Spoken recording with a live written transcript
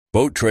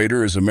Boat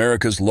Trader is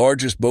America's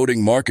largest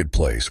boating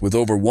marketplace with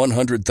over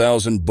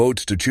 100,000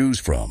 boats to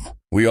choose from.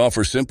 We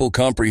offer simple,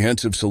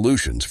 comprehensive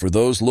solutions for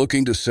those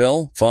looking to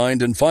sell,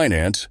 find, and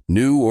finance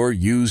new or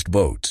used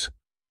boats.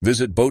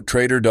 Visit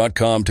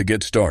BoatTrader.com to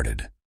get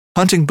started.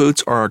 Hunting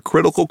boots are a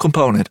critical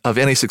component of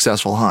any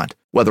successful hunt.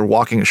 Whether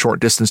walking a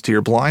short distance to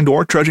your blind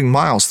or trudging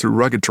miles through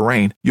rugged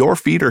terrain, your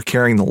feet are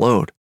carrying the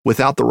load.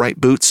 Without the right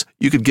boots,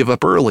 you could give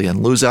up early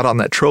and lose out on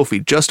that trophy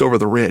just over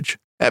the ridge.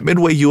 At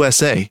Midway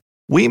USA,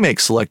 we make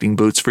selecting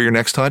boots for your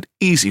next hunt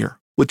easier.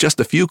 With just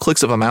a few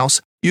clicks of a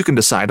mouse, you can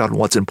decide on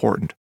what's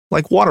important,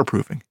 like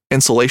waterproofing,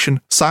 insulation,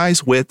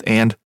 size, width,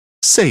 and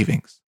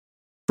savings.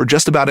 For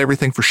just about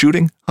everything for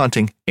shooting,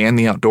 hunting, and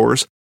the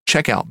outdoors,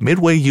 check out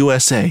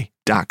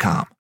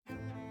MidwayUSA.com.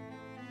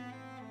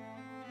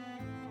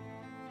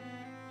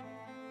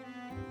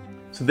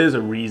 So there's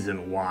a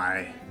reason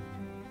why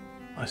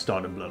I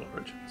started Blood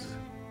Origins.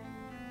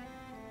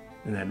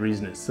 And that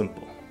reason is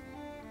simple.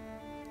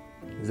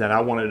 Is that I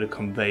wanted to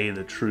convey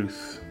the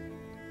truth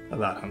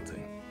about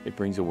hunting. It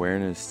brings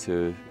awareness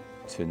to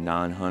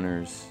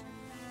non-hunters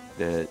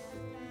that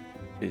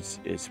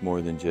it's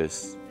more than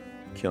just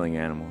killing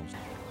animals.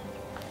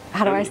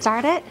 How do I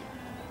start it?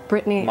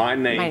 Brittany. My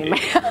name is...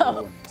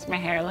 Does my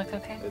hair look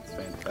okay? It's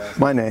fantastic.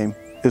 My name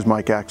is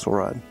Mike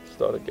Axelrod.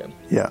 Start again.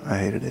 Yeah, I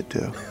hated it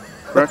too.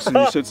 Braxton,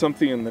 you said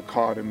something in the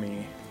car to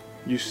me.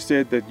 You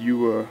said that you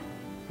were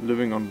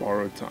living on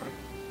borrowed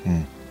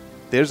time.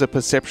 There's a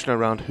perception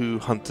around who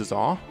hunters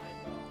are,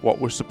 what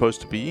we're supposed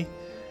to be,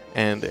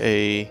 and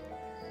a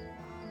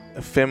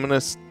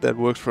feminist that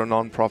works for a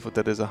non-profit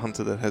that is a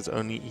hunter that has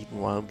only eaten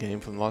wild game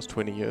for the last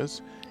 20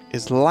 years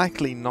is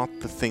likely not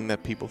the thing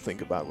that people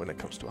think about when it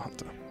comes to a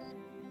hunter.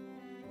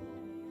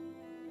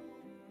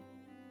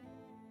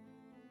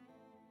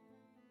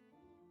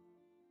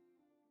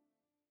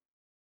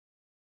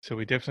 So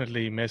we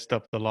definitely messed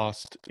up the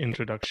last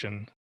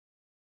introduction.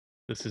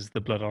 This is the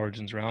Blood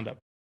Origins Roundup.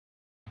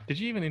 Did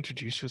you even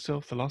introduce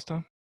yourself the last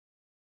time?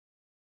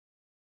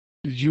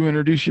 Did you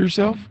introduce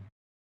yourself?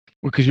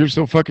 Well, because you're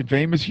so fucking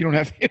famous, you don't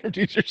have to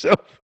introduce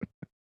yourself.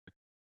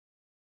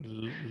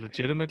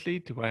 Legitimately,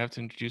 do I have to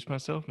introduce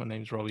myself? My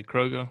name's Robbie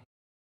Kroger.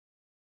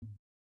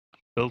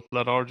 Built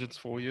Blood Origins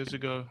 4 years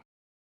ago.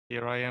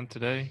 Here I am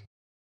today.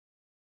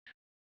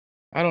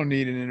 I don't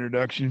need an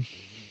introduction.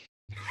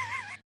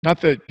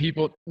 Not that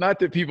people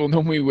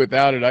know me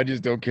without it. I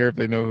just don't care if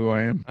they know who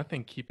I am. I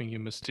think keeping you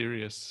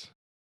mysterious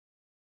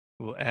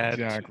will add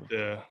to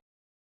the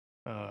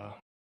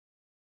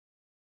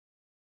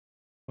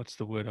what's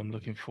the word I'm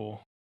looking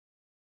for?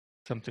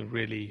 Something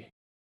really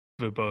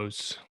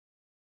verbose.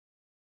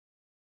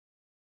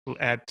 Will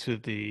add to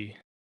the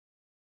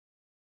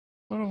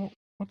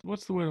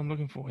what's the word I'm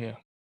looking for here?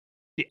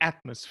 The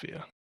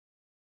atmosphere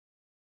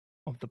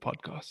of the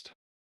podcast.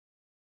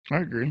 I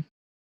agree.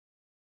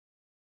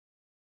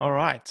 All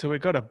right, so we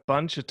got a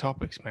bunch of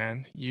topics,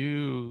 man.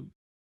 You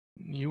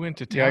went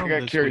to town. Yeah, I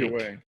got this carried week.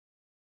 away.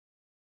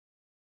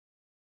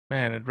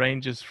 Man, it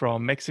ranges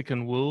from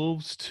Mexican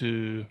wolves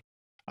to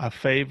our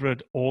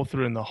favorite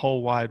author in the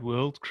whole wide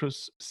world,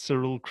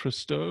 Cyril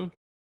Christo,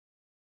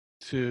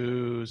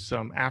 to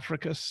some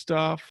Africa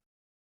stuff.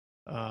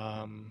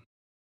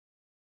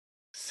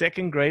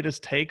 Second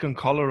greatest take on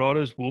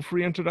Colorado's wolf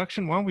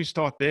reintroduction. Why don't we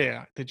start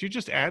there? Did you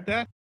just add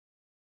that?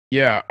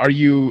 Yeah, are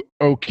you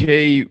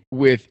okay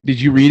with... Did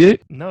you read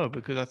it? No,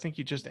 because I think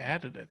you just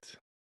added it.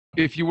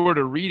 If you were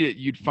to read it,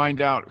 you'd find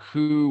out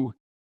who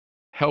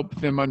helped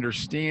them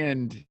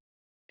understand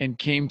and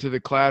came to the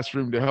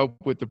classroom to help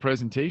with the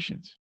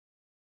presentations.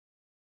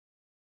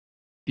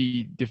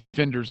 The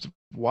Defenders of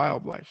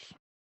Wildlife.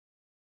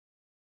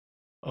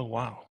 Oh,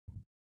 wow.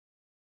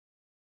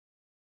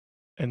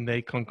 And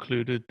they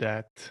concluded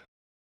that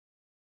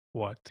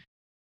what?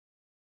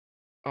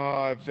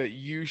 That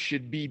you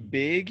should be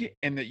big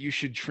and that you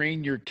should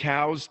train your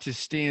cows to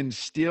stand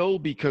still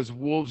because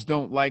wolves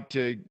don't like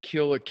to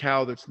kill a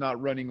cow that's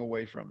not running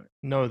away from it.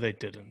 No, they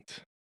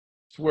didn't.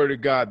 Swear to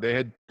God, they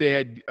had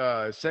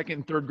second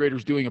and third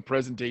graders doing a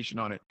presentation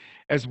on it,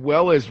 as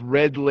well as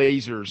red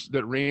lasers,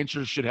 that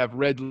ranchers should have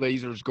red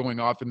lasers going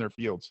off in their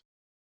fields.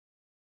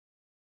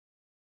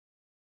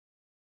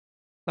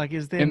 Like,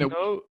 is there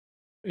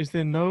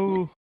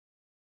no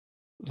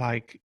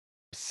like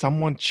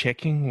someone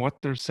checking what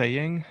they're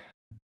saying?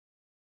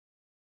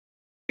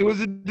 It was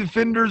the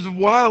Defenders of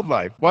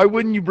Wildlife. Why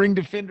wouldn't you bring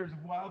Defenders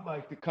of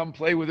Wildlife to come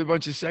play with a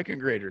bunch of second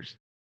graders?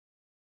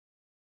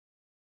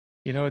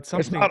 You know, it's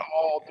something. It's not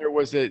all. There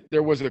was a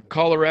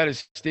Colorado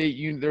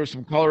State. There were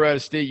some Colorado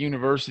State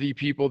University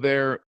people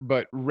there,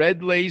 but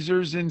red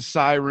lasers and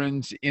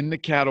sirens in the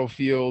cattle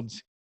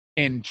fields,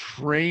 and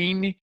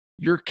train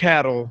your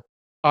cattle.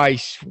 I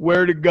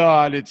swear to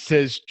God, it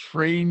says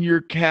train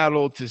your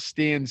cattle to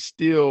stand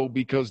still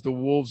because the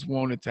wolves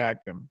won't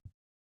attack them.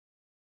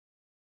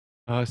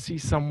 See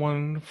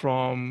someone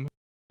from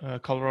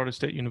Colorado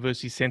State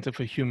University Center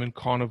for Human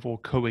Carnivore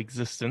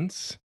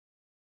Coexistence,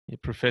 a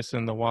professor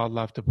in the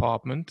Wildlife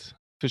Department,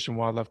 Fish and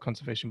Wildlife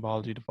Conservation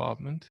Biology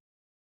Department.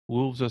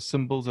 Wolves are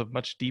symbols of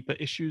much deeper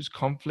issues,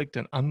 conflict,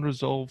 and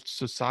unresolved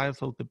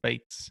societal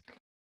debates.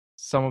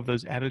 Some of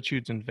those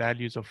attitudes and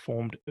values are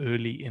formed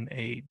early in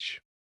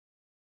age.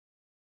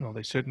 Well,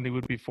 they certainly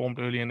would be formed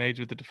early in age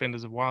with the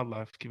defenders of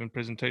wildlife, given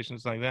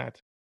presentations like that.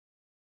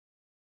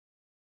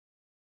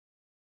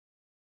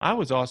 I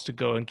was asked to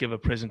go and give a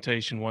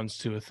presentation once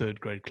to a third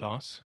grade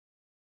class.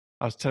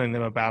 I was telling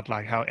them about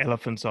like how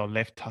elephants are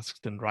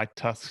left-tusked and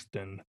right-tusked,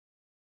 and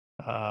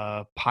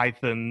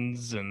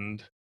pythons,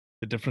 and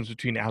the difference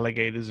between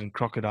alligators and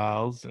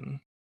crocodiles, and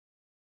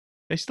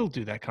they still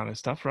do that kind of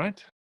stuff,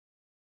 right?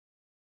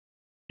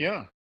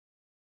 Yeah.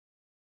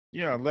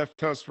 Yeah, left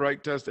tusk,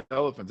 right tusk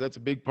elephants. That's a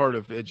big part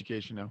of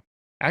education now.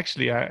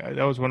 Actually,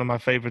 that was one of my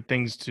favorite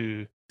things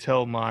to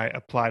tell my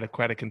applied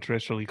aquatic and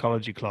terrestrial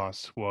ecology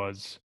class,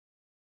 was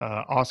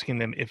asking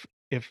them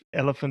if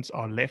elephants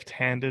are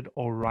left-handed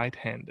or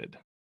right-handed,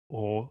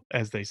 or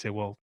as they say,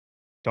 well,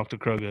 Dr.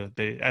 Kroger,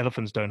 the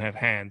elephants don't have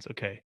hands.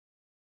 Okay,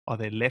 are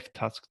they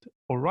left-tusked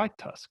or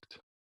right-tusked?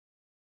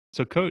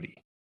 So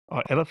Cody,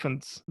 are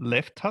elephants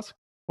left-tusked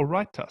or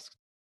right-tusked?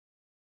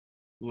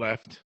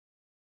 Left.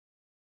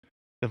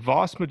 The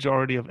vast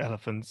majority of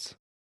elephants,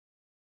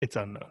 it's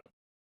unknown.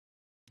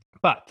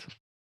 But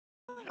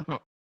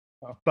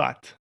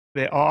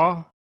there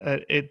are,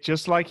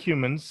 just like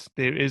humans,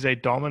 there is a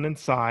dominant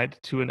side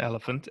to an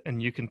elephant,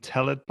 and you can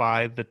tell it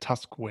by the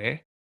tusk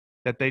wear,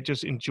 that they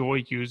just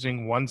enjoy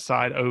using one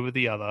side over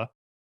the other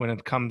when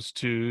it comes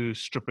to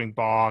stripping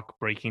bark,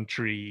 breaking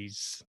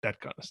trees, that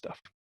kind of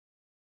stuff.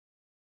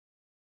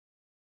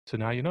 So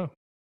now you know.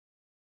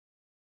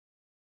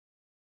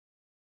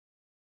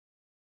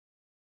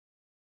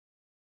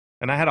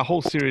 And I had a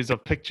whole series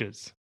of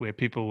pictures where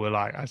people were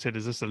like, I said,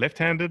 is this a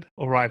left-handed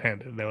or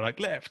right-handed? And they were like,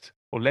 left,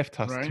 or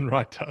left-tusked Right. and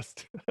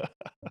right-tusked. It's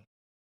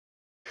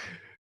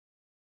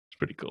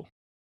pretty cool.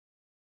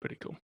 Pretty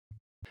cool.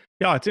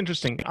 Yeah, it's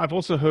interesting. I've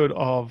also heard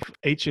of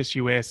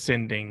HSUS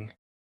sending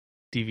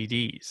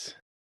DVDs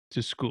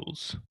to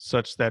schools,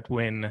 such that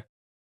when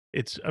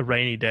it's a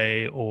rainy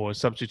day or a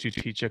substitute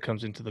teacher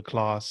comes into the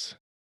class,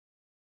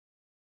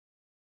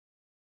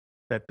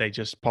 that they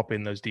just pop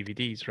in those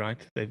DVDs,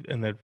 right?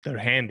 They're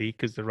handy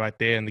because they're right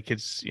there, and the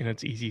kids,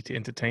 it's easy to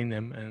entertain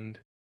them, and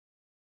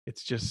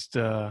it's just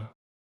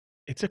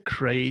it's a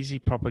crazy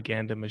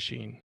propaganda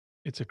machine.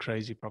 It's a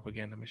crazy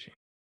propaganda machine.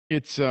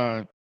 It's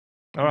All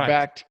right.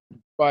 backed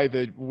by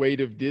the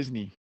weight of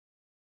Disney.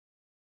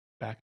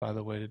 Backed by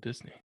the weight of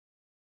Disney.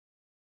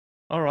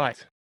 All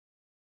right.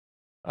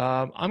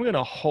 I'm going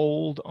to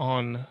hold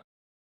on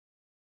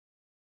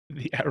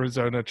the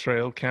Arizona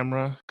Trail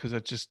camera because I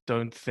just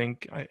don't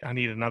think I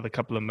need another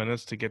couple of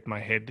minutes to get my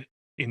head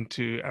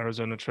into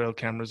Arizona Trail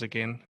cameras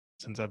again,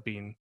 since I've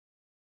been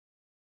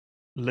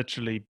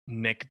literally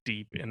neck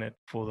deep in it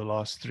for the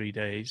last 3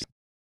 days.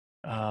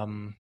 How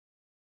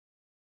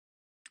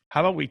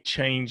about we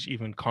change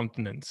even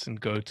continents and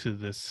go to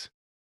this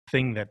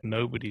thing that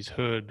nobody's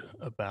heard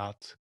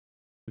about,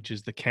 which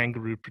is the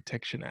Kangaroo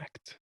Protection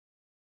Act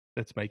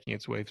that's making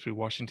its way through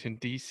Washington,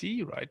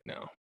 D.C. right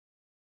now.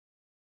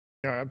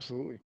 Yeah,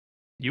 absolutely.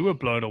 You were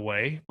blown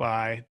away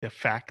by the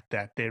fact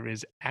that there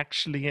is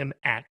actually an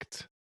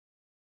act,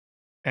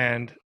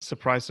 and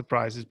surprise,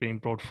 surprise, is being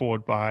brought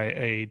forward by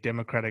a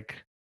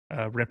Democratic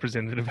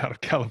representative out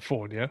of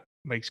California.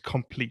 Makes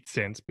complete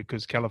sense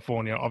because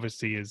California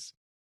obviously is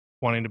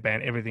wanting to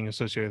ban everything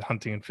associated with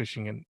hunting and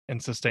fishing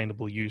and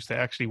sustainable use. They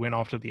actually went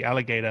after the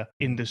alligator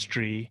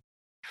industry,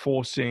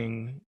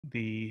 forcing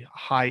the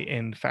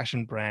high-end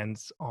fashion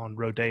brands on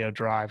Rodeo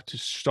Drive to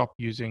stop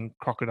using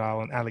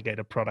crocodile and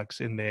alligator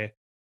products in their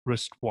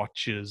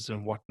wristwatches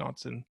and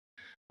whatnots. And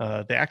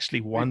they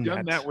actually won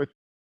that.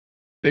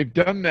 They've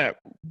done that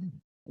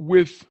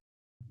with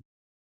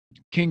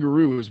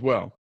kangaroo as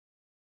well.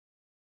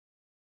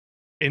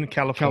 In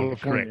California.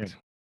 Correct.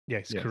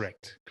 Yes,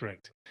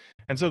 correct.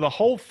 And so the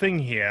whole thing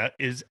here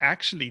is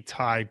actually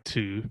tied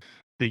to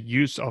the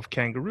use of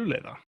kangaroo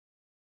leather.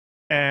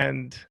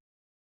 And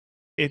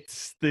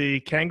it's the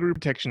Kangaroo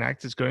Protection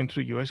Act is going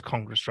through U.S.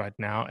 Congress right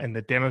now, and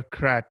the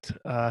Democrat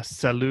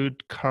Salud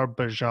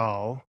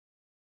Carbajal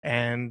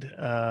and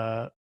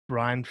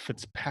Brian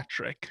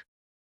Fitzpatrick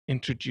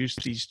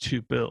introduced these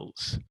two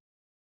bills.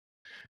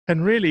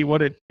 And really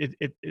what it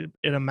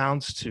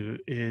amounts to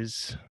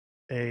is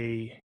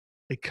a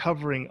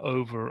covering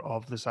over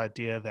of this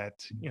idea that,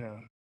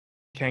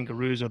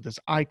 kangaroos are this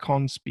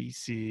icon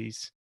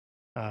species.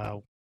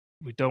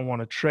 We don't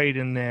want to trade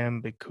in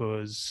them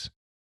because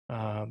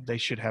they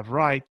should have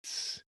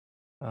rights.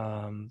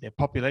 Their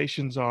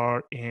populations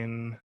are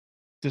in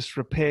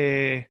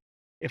disrepair.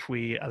 If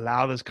we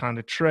allow this kind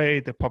of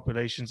trade, the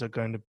populations are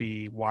going to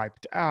be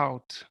wiped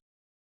out.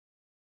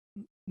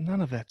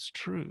 None of that's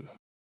true.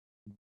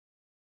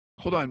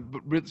 Hold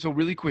on, but so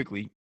really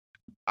quickly,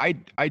 I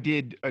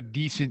did a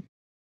decent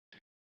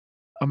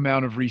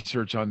amount of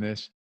research on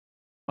this.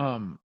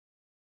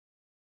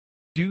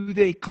 Do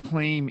they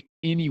claim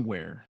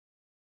anywhere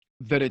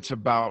that it's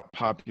about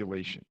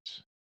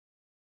populations?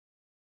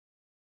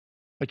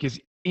 Like, is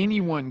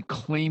anyone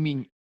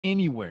claiming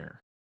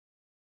anywhere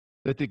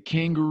that the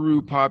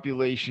kangaroo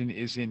population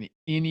is in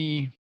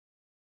any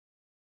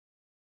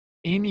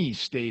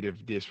state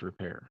of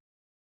disrepair.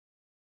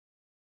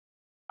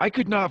 I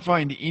could not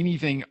find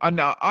anything.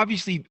 Now,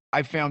 obviously,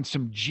 I found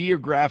some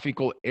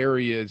geographical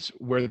areas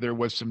where there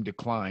was some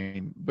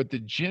decline, but the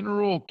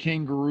general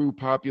kangaroo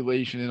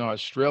population in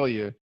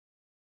Australia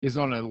is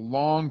on a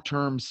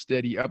long-term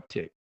steady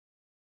uptick.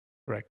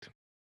 Correct.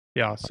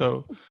 Yeah.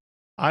 So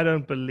I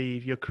don't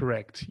believe you're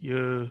correct.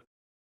 The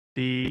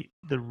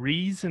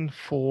reason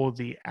for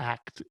the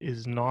act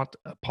is not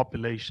a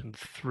population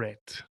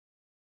threat.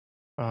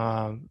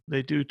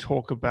 They do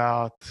talk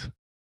about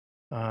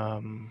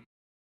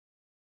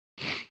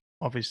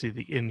obviously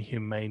the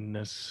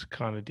inhumaneness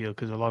kind of deal,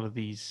 because a lot of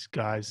these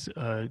guys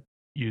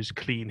use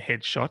clean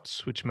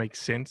headshots, which makes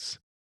sense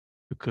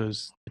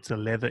because it's a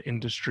leather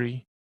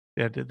industry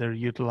that they're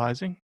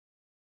utilizing,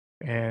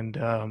 and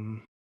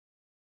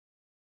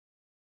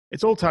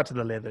it's all tied to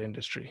the leather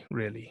industry,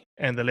 really,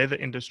 and the leather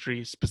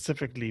industry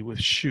specifically with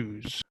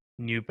shoes,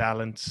 New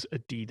Balance,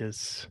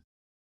 Adidas,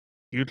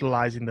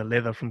 utilizing the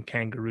leather from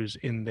kangaroos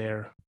in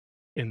their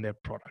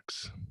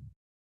products.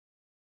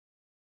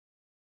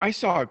 I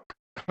saw a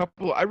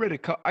couple. I read a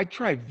couple. I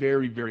try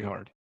very, very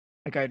hard.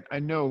 Like I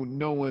know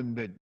no one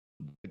that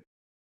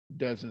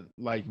doesn't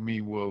like me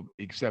will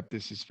accept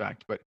this as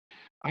fact, but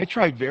I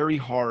try very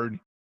hard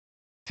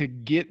to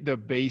get the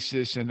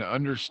basis and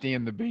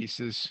understand the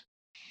basis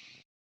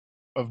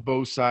of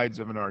both sides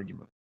of an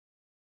argument.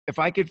 If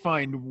I could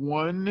find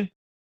one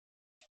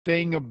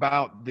thing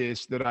about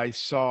this that I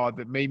saw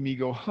that made me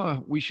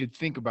go, we should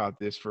think about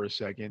this for a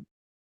second,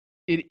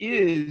 it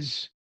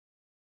is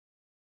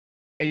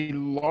a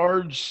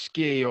large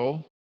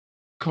scale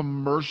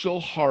commercial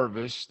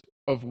harvest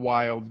of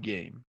wild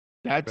game.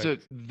 That's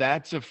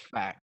a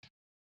fact.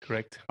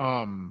 Correct.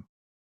 And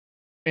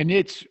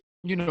it's,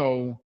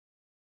 1.5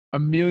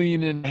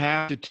 million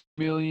to 2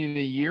 million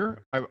a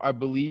year. I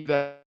believe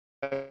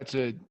that's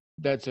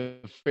a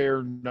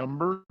fair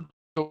number.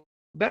 So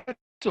that's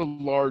a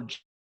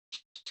large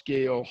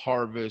scale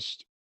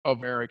harvest of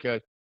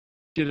America.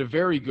 Did a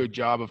very good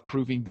job of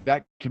proving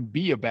that can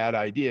be a bad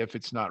idea if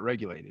it's not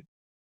regulated.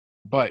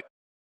 But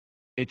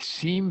it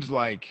seems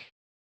like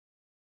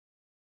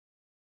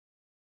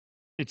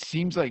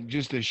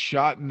just a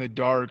shot in the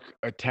dark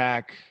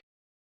attack.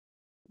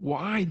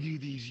 Why do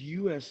these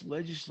U.S.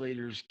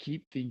 legislators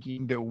keep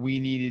thinking that we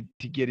needed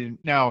to get in?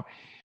 Now,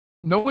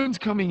 no one's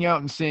coming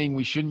out and saying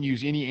we shouldn't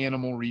use any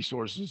animal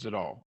resources at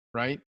all,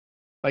 right?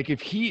 Like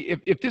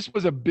if this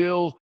was a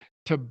bill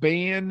to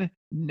ban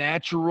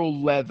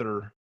natural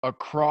leather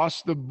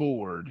across the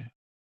board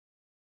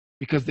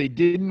because they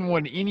didn't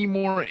want any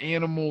more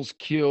animals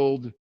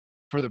killed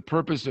for the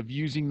purpose of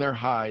using their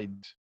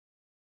hides,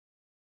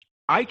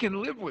 I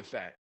can live with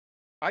that.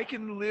 I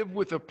can live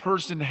with a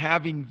person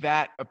having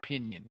that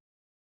opinion.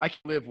 I can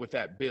live with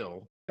that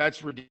bill.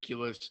 That's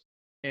ridiculous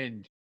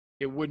and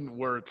it wouldn't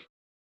work.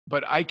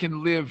 But I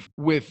can live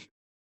with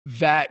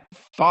that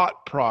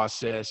thought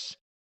process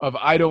of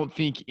I don't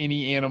think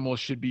any animal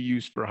should be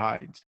used for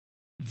hides.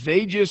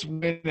 They just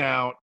went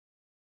out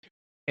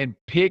and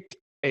picked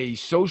a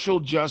social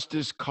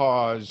justice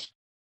cause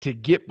to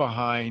get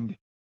behind,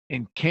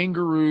 and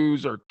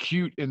kangaroos are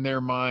cute in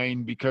their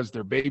mind because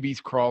their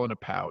babies crawl in a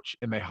pouch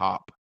and they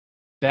hop.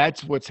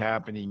 That's what's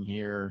happening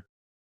here.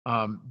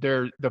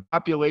 The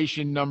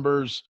population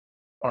numbers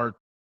are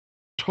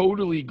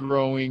totally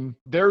growing.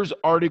 There's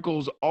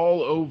articles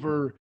all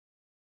over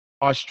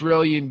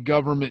Australian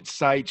government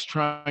sites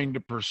trying to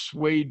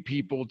persuade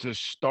people to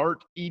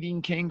start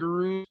eating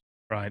kangaroos,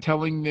 right?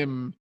 Telling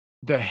them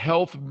the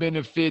health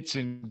benefits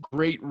and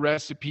great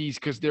recipes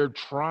because they're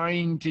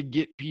trying to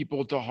get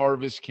people to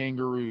harvest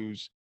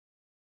kangaroos.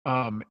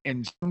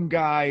 And some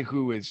guy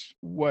who is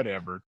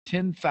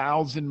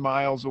 10,000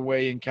 miles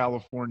away in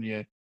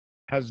California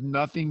has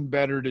nothing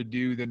better to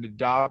do than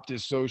adopt a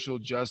social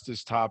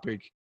justice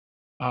topic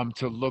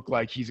to look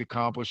like he's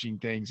accomplishing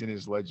things in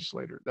his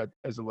legislator.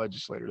 As a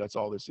legislator, that's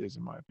all this is,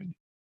 in my opinion.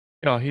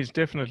 Yeah, he's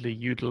definitely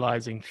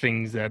utilizing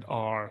things that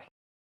are,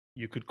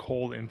 you could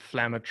call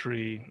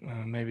inflammatory.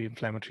 Maybe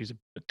inflammatory is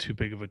too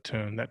big of a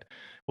term, that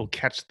will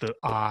catch the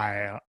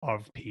eye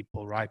of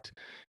people, right?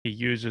 He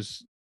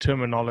uses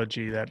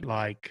terminology that,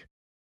 like,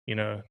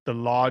 the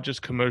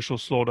largest commercial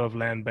slaughter of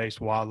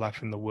land-based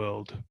wildlife in the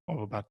world of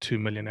about 2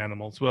 million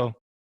animals. Well,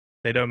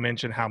 they don't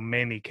mention how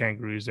many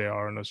kangaroos there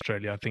are in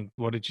Australia. I think,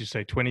 what did you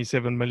say?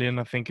 27 million,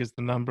 I think, is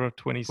the number.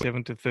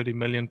 27 to 30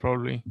 million,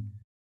 probably.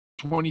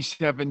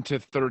 27 to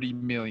 30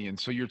 million.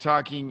 So you're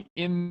talking,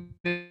 in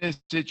this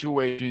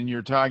situation,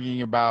 you're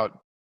talking about,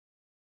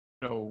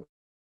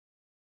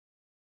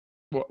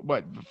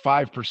 what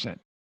 5%,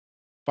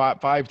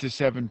 5 to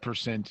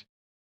 7%,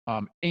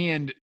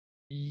 and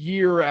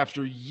year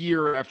after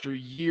year after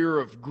year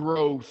of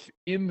growth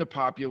in the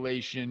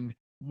population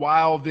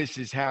while this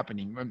is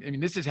happening. I mean,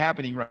 this is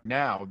happening right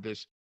now.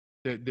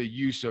 The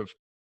use of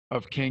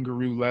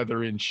kangaroo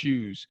leather in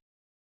shoes.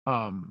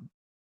 Robbie,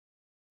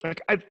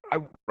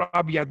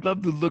 I'd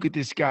love to look at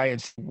this guy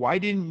and say, why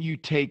didn't you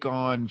take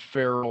on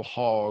feral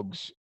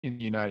hogs in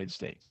the United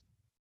States?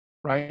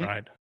 right?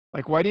 Right.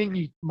 Like, why didn't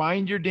you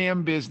mind your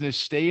damn business,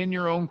 stay in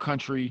your own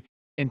country,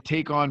 and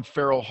take on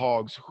feral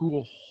hogs, who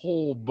a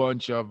whole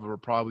bunch of are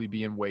probably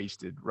being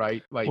wasted,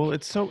 right? Well,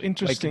 it's so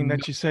interesting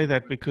that you say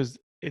that, because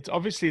it's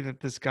obviously that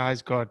this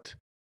guy's got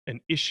an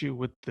issue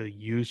with the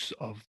use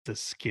of the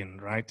skin,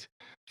 right?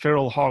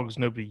 Feral hogs,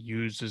 nobody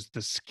uses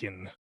the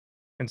skin.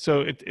 And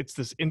so it's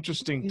this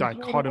interesting you throw it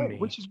away, dichotomy.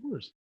 which is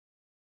worse.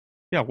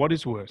 Yeah, what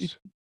is worse?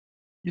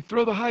 You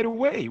throw the hide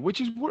away,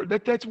 which is worse.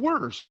 That's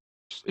worse.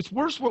 It's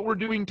worse what we're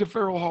doing to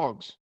feral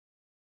hogs.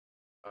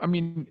 I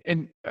mean,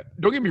 and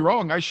don't get me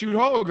wrong, I shoot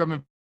hogs. I'm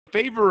in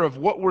favor of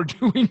what we're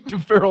doing to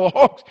feral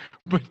hogs,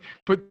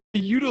 but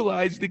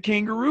utilize the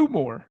kangaroo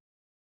more.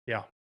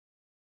 Yeah.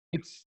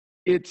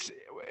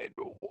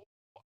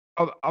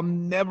 I'll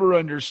never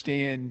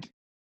understand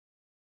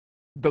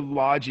the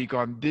logic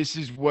on this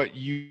is what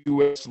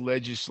U.S.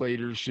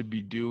 legislators should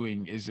be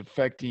doing, is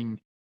affecting.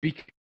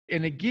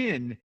 And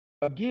again,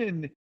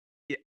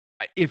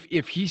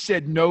 if he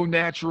said no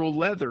natural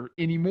leather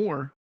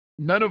anymore,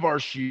 none of our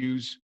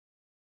shoes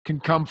can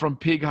come from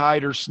pig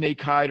hide or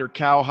snake hide or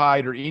cow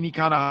hide or any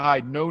kind of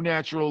hide, no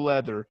natural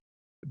leather.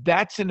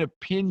 That's an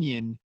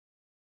opinion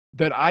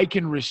that I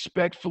can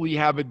respectfully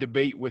have a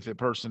debate with a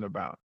person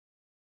about.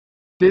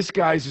 This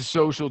guy's a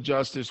social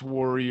justice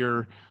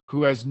warrior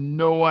who has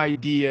no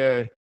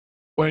idea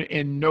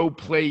and no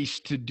place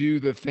to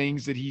do the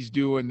things that he's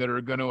doing that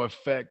are going to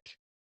affect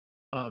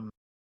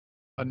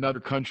another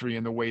country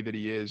in the way that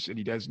he is,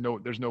 and there's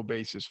no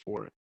basis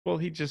for it. Well,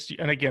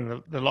 and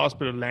again, the last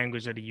bit of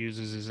language that he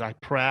uses is, I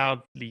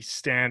proudly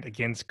stand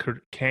against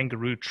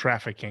kangaroo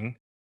trafficking,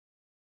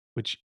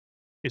 which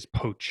is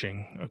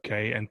poaching,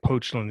 okay, and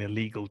poaching an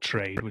illegal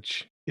trade,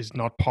 which is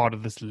not part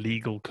of this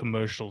legal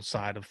commercial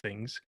side of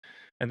things.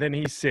 And then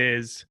he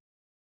says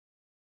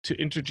to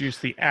introduce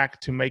the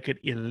act to make it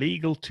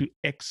illegal to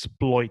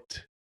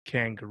exploit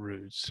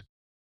kangaroos.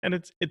 And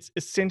it's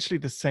essentially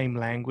the same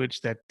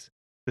language that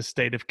the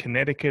state of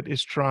Connecticut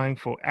is trying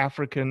for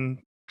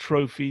African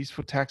trophies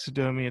for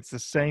taxidermy. It's the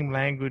same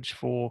language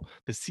for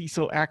the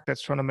Cecil Act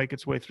that's trying to make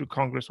its way through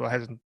Congress. Well,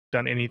 hasn't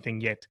done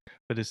anything yet,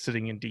 but is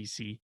sitting in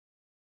DC.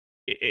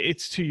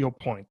 It's to your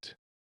point.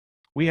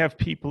 We have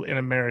people in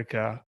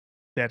America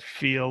that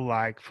feel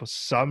like, for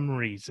some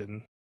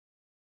reason,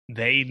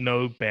 they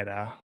know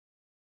better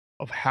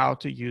of how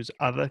to use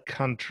other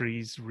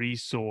countries'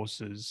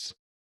 resources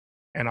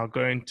and are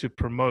going to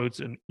promote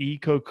an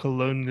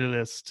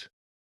eco-colonialist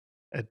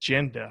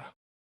agenda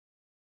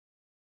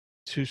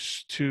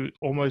to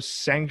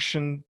almost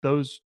sanction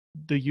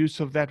the use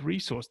of that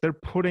resource. They're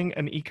putting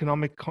an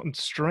economic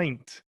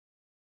constraint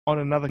on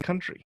another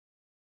country.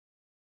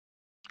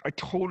 I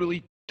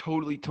totally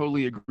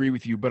agree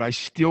with you, but I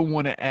still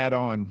want to add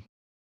on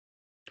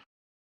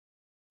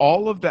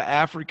all of the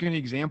African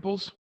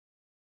examples.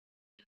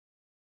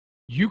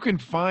 You can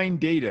find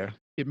data.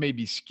 It may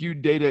be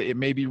skewed data, it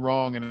may be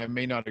wrong, and I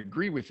may not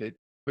agree with it,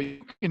 but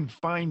you can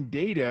find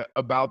data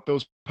about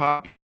those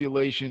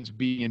populations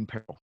being in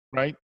peril,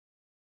 right?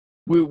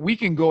 We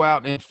can go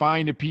out and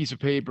find a piece of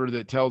paper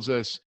that tells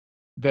us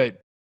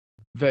that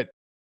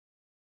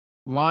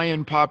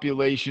lion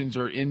populations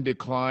are in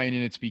decline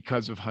and it's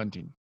because of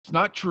hunting. It's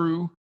not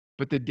true,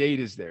 but the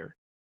data is there.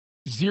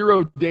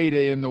 Zero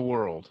data in the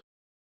world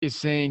is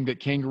saying that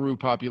kangaroo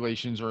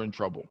populations are in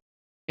trouble.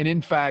 And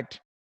in fact,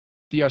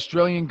 the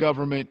Australian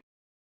government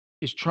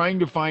is trying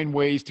to find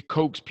ways to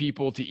coax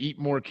people to eat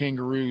more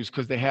kangaroos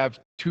because they have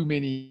too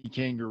many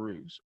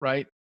kangaroos,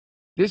 right?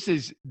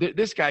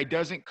 This guy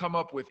doesn't come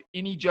up with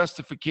any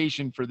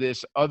justification for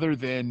this other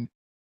than,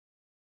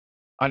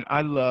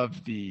 I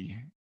love the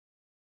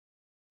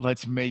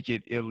let's make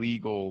it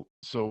illegal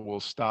so we'll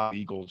stop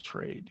illegal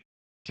trade.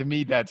 To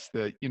me, that's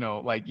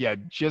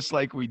just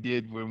like we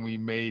did when we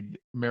made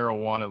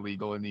marijuana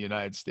legal in the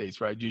United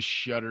States, right? Just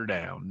shut her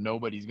down.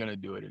 Nobody's going to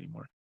do it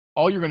anymore.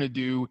 All you're going to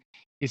do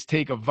is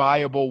take a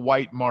viable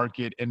white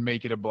market and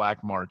make it a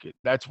black market.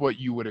 That's what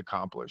you would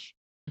accomplish.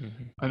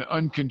 Mm-hmm. An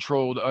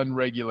uncontrolled,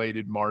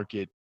 unregulated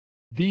market.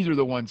 These are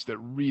the ones that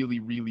really,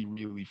 really,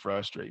 really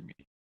frustrate me.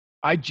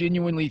 I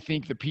genuinely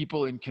think the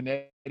people in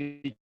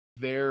Connecticut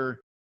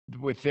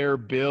with their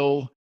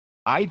bill,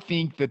 I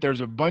think that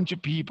there's a bunch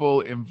of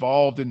people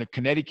involved in the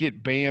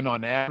Connecticut ban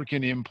on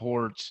African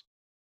imports.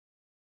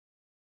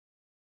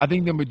 I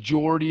think the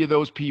majority of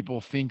those people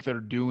think they're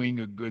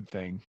doing a good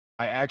thing.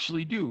 I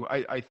actually do.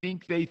 I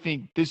think they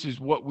think this is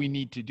what we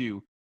need to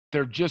do.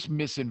 They're just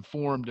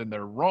misinformed and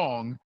they're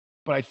wrong,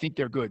 but I think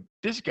they're good.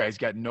 This guy's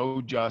got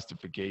no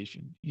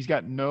justification. He's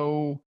got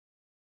no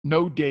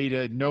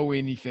data, no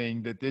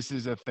anything that this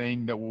is a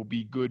thing that will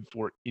be good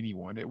for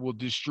anyone. It will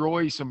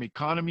destroy some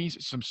economies,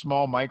 some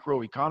small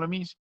micro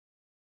economies,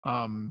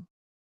 and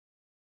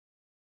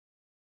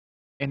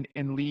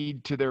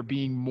lead to there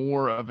being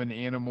more of an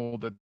animal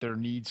that there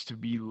needs to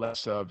be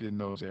less of in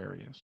those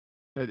areas.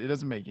 It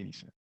doesn't make any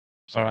sense.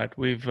 All right,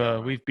 we've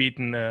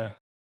beaten a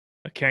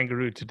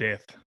kangaroo to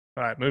death.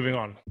 All right, moving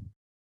on.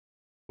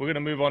 We're going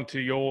to move on to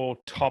your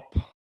top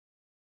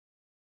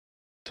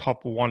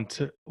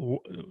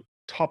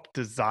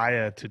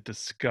desire to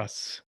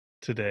discuss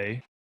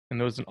today, and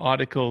there was an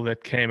article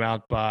that came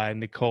out by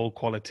Nicole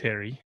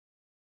Qualiteri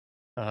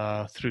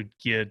through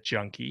Gear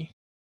Junkie,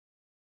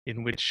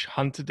 in which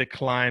hunter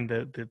decline,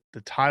 the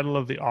title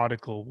of the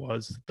article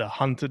was The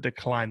Hunter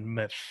Decline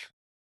Myth.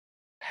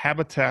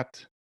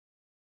 Habitat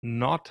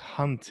not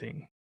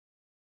hunting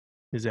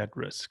is at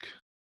risk.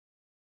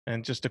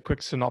 And just a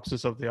quick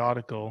synopsis of the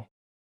article,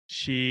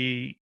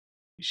 she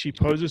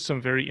poses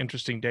some very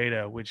interesting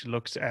data which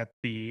looks at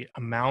the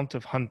amount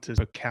of hunters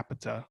per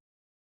capita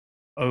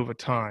over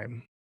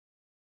time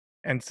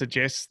and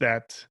suggests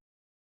that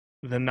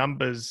the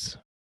numbers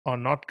are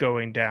not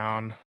going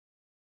down,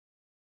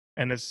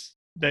 and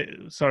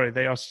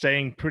they are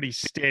staying pretty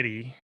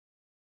steady.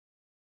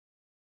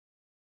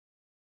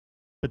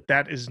 But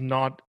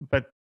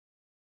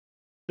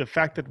the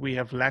fact that we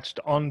have latched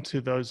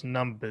onto those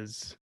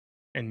numbers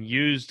and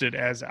used it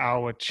as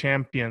our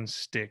champion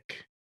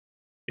stick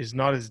is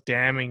not as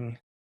damning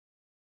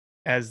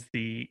as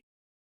the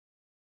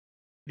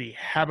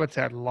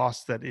habitat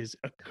loss that is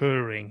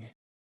occurring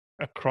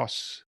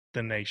across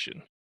the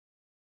nation,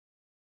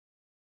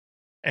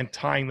 and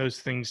tying those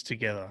things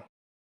together.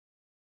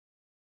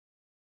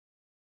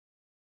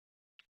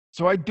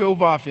 So I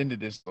dove off into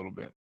this a little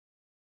bit,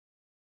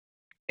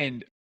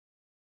 and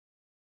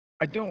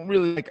I don't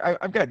really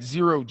I've got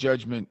zero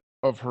judgment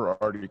of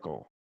her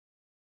article.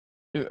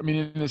 I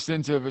mean, in the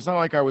sense of, it's not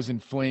like I was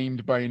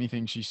inflamed by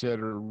anything she said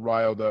or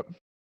riled up.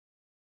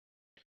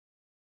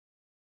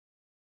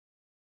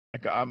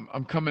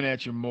 I'm coming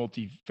at you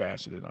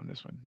multifaceted on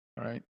this one.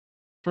 All right.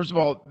 First of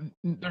all,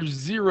 there's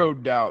zero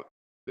doubt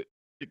that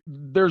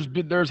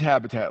there's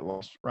habitat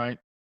loss, right?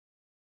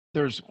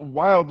 There's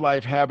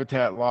wildlife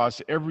habitat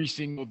loss every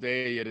single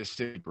day at a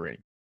city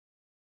rate.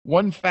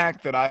 One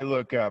fact that I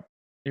look up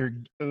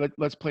here,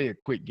 let's play a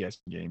quick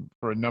guessing game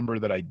for a number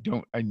that I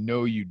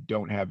know you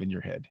don't have in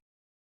your head.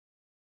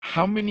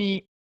 How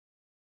many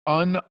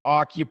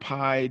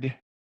unoccupied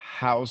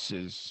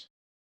houses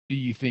do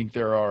you think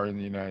there are in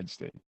the United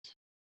States?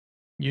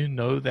 You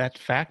know that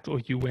fact, or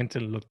you went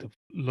and looked it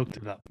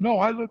up? No,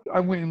 I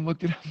went and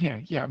looked it up.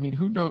 Yeah. I mean,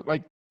 who knows?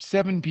 Like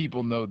 7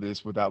 people know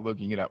this without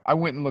looking it up. I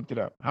went and looked it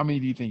up. How many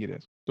do you think it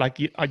is? Like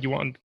you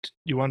want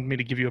me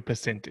to give you a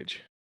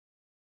percentage?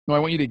 No, I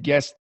want you to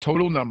guess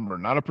total number,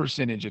 not a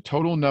percentage, a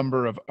total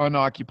number of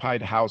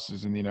unoccupied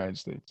houses in the United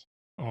States.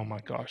 Oh my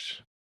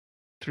gosh.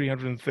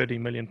 330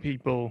 million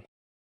people.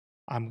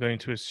 I'm going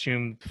to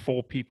assume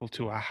 4 people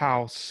to a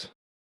house.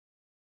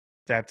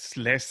 That's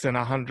less than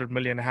 100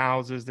 million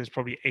houses. There's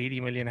probably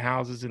 80 million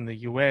houses in the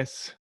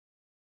US.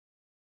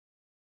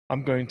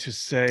 I'm going to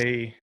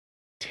say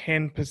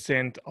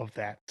 10% of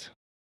that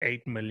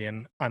 8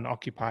 million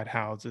unoccupied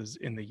houses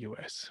in the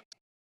US.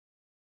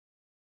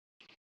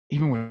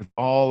 Even with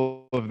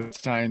all of the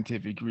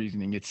scientific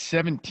reasoning, it's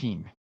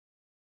 17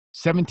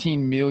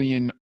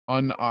 million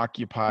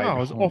unoccupied I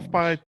was homes. off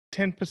by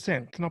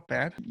 10%. Not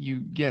bad. You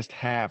guessed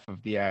half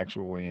of the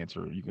actual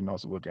answer. You can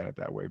also look at it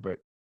that way, but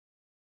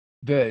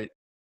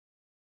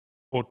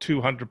or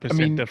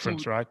 200%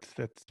 difference, right?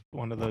 That's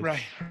one of those.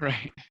 Right.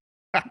 Right.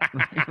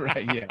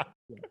 Yeah.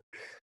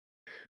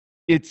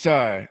 It's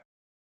okay.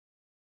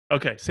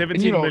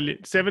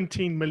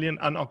 17 million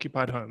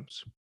unoccupied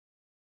homes.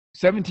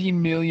 17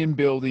 million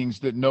buildings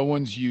that no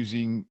one's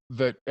using,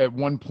 that at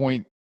one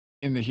point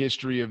in the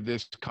history of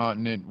this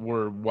continent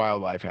were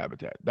wildlife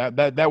habitat.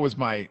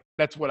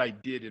 That's what I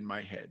did in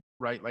my head,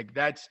 right? Like,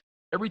 that's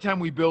every time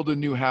we build a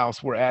new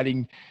house, we're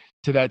adding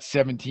to that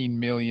 17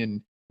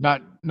 million,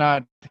 not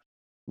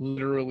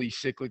literally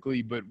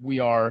cyclically, but we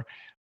are,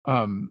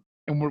 and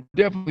we're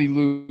definitely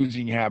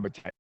losing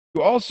habitat.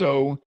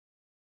 Also,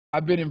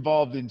 I've been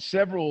involved in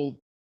several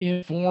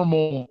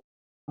informal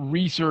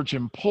research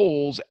and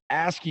polls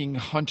asking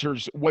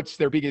hunters what's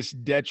their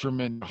biggest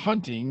detriment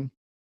hunting.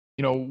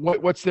 You know,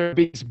 what's their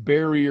biggest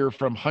barrier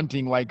from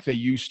hunting like they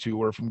used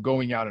to, or from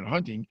going out and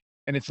hunting,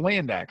 and it's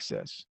land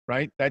access,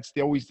 right? That's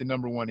always the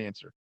number one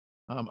answer.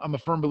 I'm a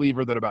firm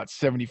believer that about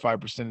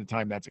 75% of the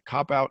time that's a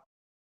cop-out,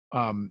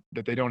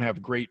 that they don't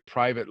have great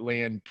private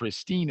land,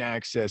 pristine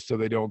access, so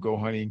they don't go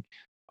hunting.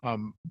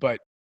 But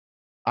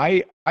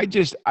I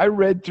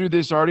read through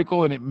this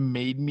article and it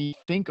made me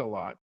think a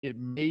lot. It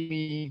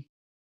made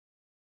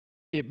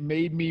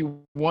me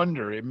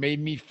wonder. It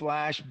made me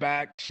flash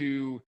back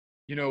to,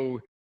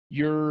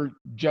 your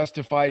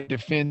Justified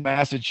Defend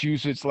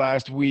Massachusetts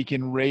last week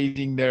in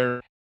raising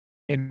some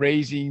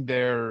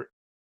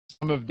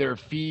of their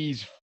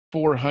fees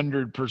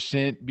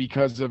 400%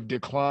 because of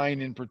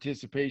decline in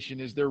participation.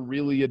 Is there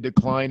really a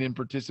decline in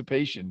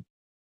participation?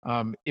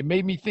 It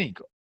made me think,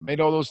 made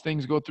all those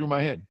things go through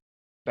my head.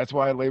 That's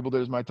why I labeled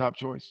it as my top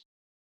choice.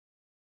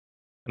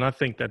 And I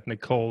think that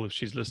Nicole, if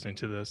she's listening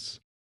to this,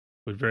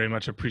 would very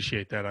much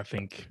appreciate that. I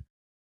think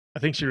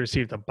she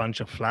received a bunch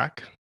of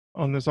flack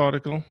on this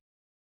article.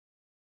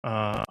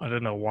 I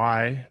don't know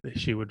why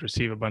she would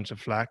receive a bunch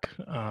of flack,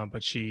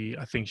 but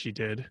I think she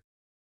did.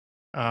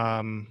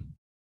 I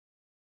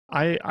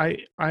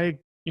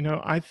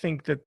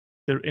think that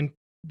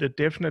they're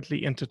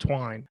definitely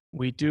intertwined.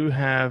 We do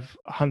have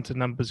hunter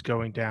numbers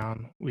going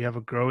down. We have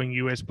a growing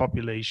US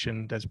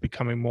population that's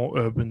becoming more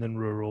urban than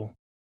rural.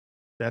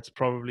 That's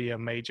probably a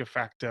major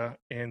factor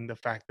in the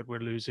fact that we're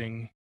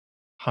losing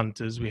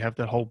hunters. We have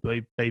that whole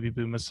baby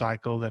boomer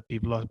cycle that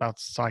people are about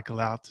to cycle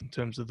out in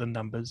terms of the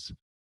numbers.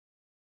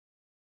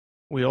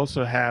 We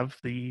also have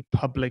the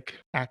public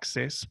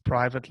access,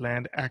 private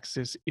land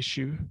access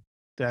issue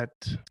that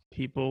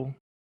people,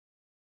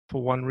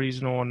 for one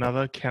reason or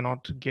another,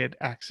 cannot get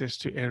access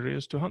to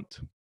areas to hunt.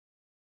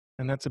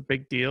 And that's a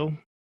big deal.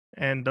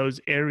 And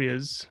those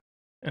areas,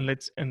 and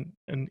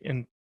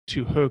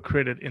to her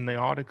credit in the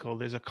article,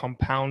 there's a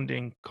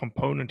compounding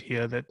component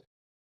here that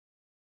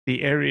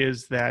the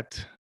areas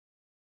that,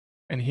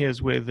 and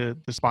here's where the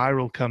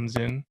spiral comes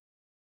in,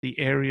 the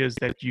areas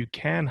that you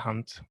can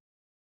hunt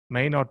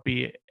may not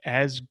be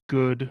as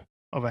good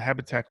of a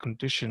habitat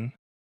condition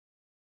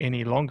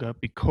any longer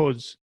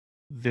because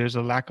there's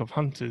a lack of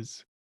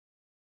hunters,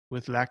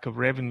 with lack of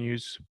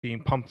revenues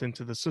being pumped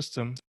into the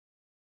system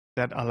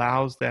that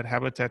allows that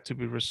habitat to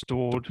be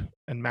restored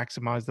and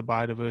maximize the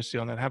biodiversity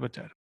on that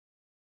habitat.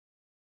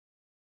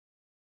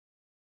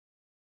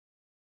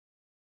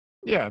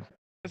 Yeah,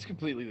 that's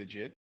completely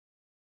legit.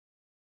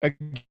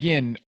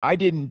 Again, I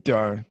didn't,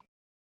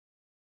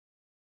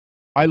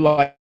 I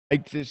liked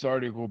this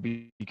article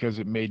because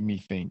it made me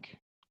think.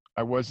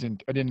 I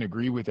didn't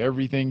agree with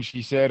everything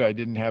she said. I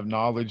didn't have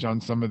knowledge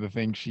on some of the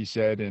things she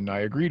said, and I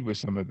agreed with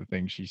some of the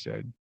things she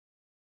said.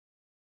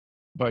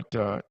 But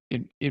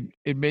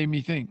it made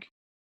me think.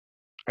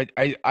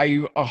 I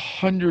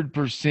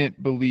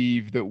 100%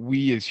 believe that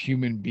we as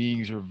human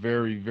beings are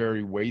very,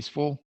 very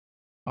wasteful.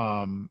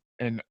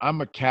 And I'm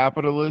a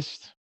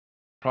capitalist,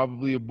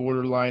 probably a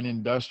borderline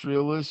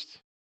industrialist.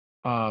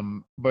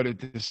 But at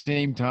the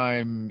same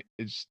time,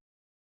 it's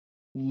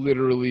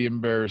literally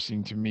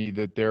embarrassing to me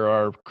that there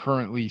are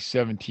currently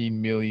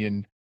 17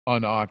 million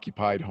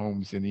unoccupied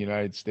homes in the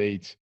United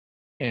States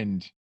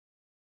and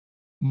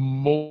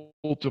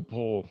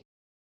multiple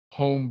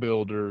home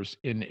builders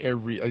in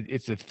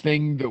it's a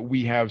thing that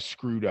we have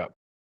screwed up.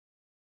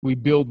 We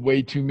build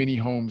way too many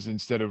homes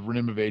instead of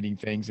renovating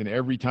things. And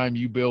every time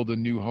you build a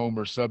new home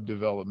or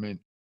subdevelopment,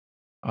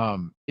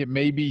 it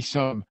may be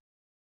some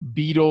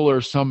beetle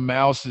or some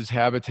mouse's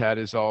habitat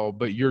is all,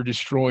 but you're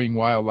destroying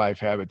wildlife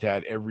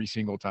habitat every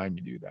single time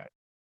you do that.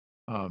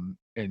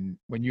 And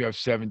when you have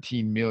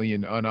 17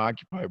 million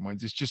unoccupied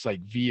ones, it's just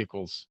like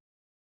vehicles.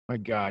 My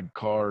God,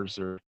 cars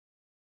are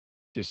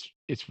just,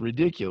 it's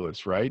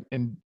ridiculous, right?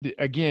 And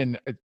again,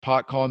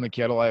 pot calling the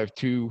kettle. I have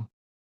 2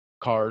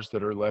 cars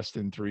that are less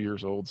than 3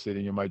 years old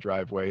sitting in my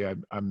driveway.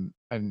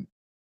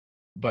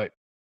 But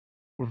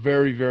we're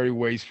very, very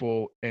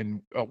wasteful,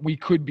 and we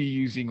could be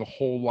using a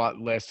whole lot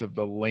less of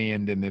the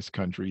land in this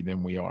country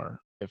than we are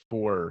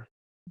for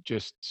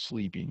just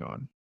sleeping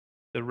on.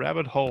 The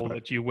rabbit hole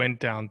that you went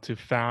down to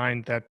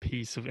find that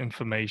piece of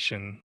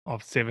information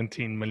of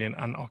 17 million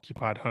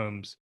unoccupied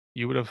homes,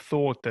 you would have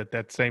thought that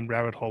that same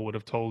rabbit hole would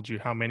have told you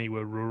how many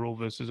were rural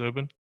versus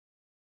urban.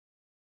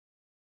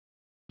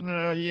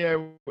 Yeah,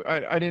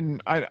 I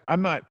didn't.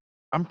 I'm not.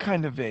 I'm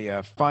kind of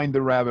a find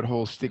the rabbit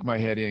hole, stick my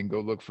head in, go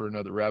look for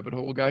another rabbit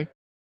hole guy.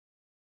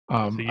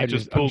 So you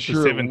just pulled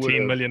the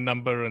 17 million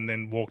number and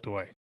then walked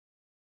away.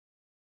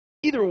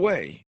 Either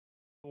way,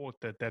 thought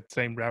that that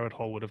same rabbit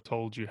hole would have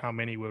told you how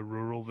many were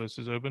rural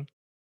versus urban.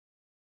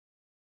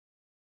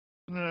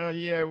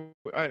 Yeah,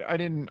 I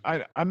didn't.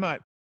 I'm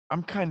not.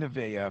 I'm kind of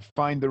a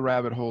find the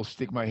rabbit hole,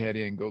 stick my head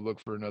in, go look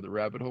for another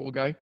rabbit hole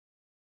guy.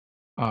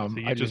 So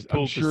you just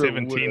pulled the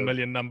 17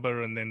 million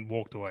number and then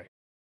walked away.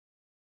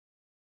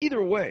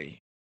 Either way,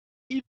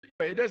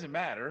 it doesn't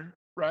matter,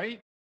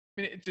 right?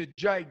 I mean, it's a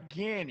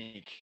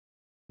gigantic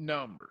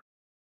number.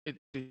 It's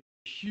a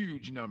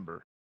huge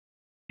number.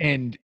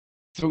 And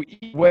so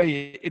either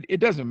way, it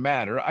doesn't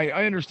matter.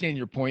 I understand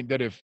your point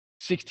that if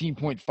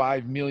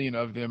 16.5 million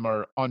of them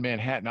are on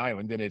Manhattan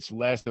Island, then it's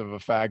less of a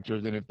factor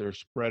than if they're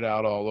spread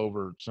out all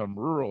over some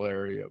rural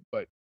area.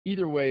 But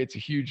either way, it's a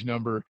huge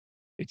number.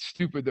 It's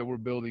stupid that we're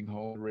building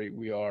home the rate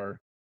we are.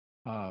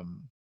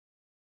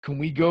 Can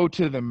we go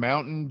to the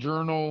Mountain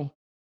Journal,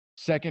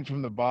 second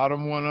from the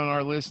bottom one on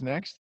our list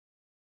next?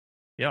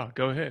 Yeah,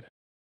 go ahead.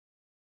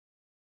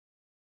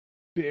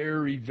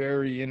 Very,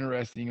 very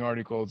interesting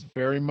article. It's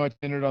very much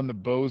centered on the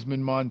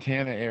Bozeman,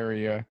 Montana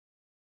area.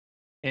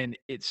 And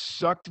it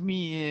sucked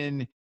me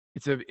in.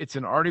 It's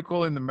an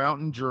article in the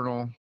Mountain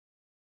Journal.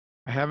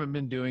 I haven't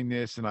been doing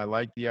this, and I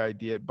like the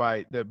idea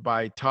by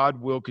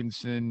Todd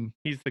Wilkinson.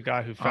 He's the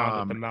guy who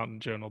founded the Mountain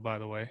Journal, by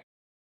the way.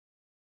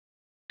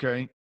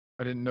 Okay,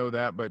 I didn't know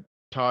that, but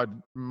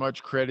Todd,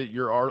 much credit.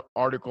 Your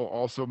article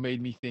also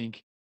made me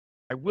think.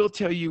 I will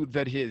tell you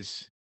that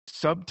his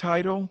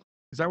subtitle,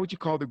 is that what you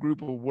call the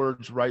group of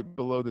words right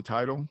below the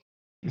title?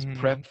 His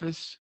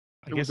preface.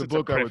 I guess it's a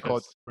book I would call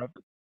it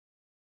preface.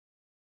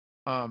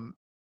 I'm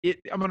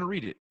going to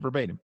read it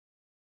verbatim.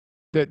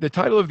 The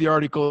title of the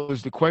article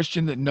is "The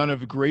Question That None of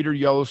the Greater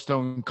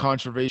Yellowstone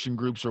Conservation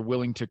Groups Are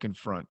Willing to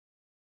Confront."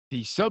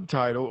 The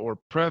subtitle or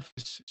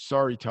preface,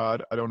 sorry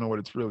Todd, I don't know what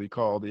it's really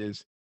called,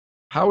 is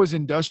How is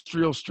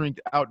industrial strength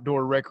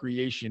outdoor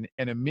recreation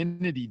and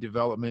amenity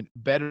development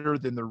better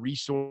than the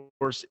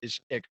resource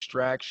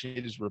extraction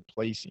it is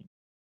replacing?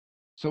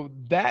 So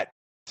that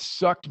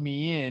sucked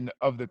me in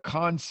of the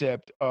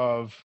concept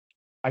of,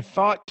 I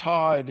thought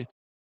Todd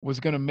was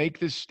going to make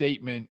this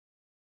statement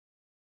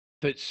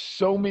that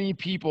so many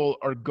people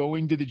are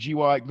going to the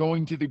GY,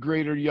 going to the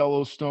greater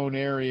Yellowstone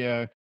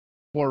area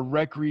for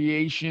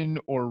recreation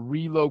or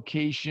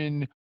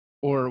relocation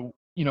or,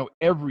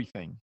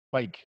 everything,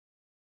 like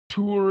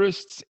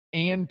tourists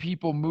and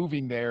people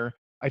moving there.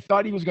 I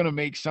thought he was going to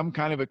make some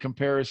kind of a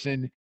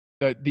comparison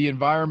that the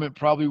environment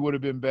probably would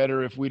have been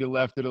better if we'd have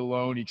left it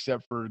alone,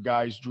 except for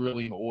guys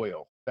drilling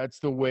oil. That's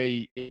the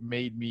way it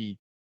made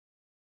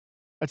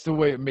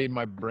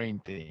my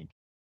brain think.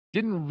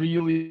 Didn't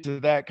really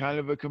to that kind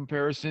of a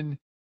comparison,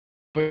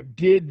 but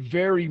did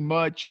very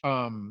much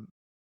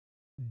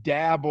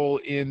dabble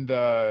in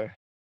the,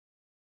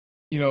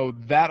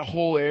 that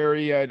whole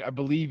area. I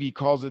believe he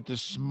calls it the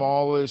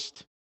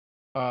smallest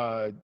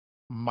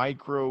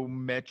micro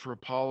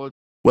metropolitan.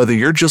 Whether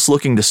you're just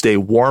looking to stay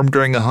warm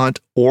during a hunt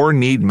or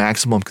need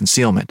maximum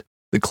concealment,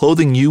 the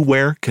clothing you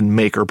wear can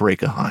make or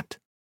break a hunt.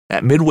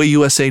 At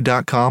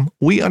MidwayUSA.com,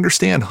 we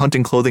understand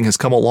hunting clothing has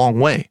come a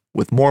long way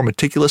with more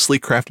meticulously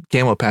crafted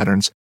camo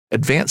patterns,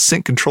 advanced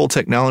scent control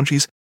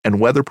technologies, and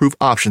weatherproof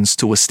options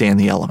to withstand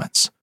the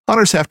elements.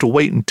 Hunters have to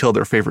wait until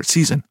their favorite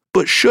season,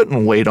 but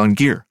shouldn't wait on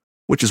gear,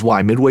 which is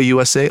why Midway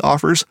USA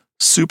offers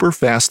super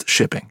fast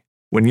shipping.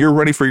 When you're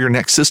ready for your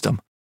next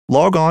system,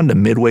 log on to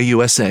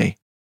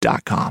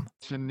MidwayUSA.com.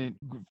 And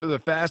for the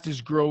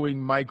fastest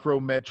growing micro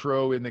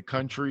metro in the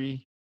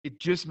country, it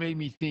just made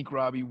me think,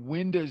 Robbie,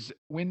 when does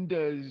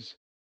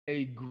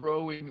a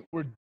growing,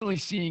 we're really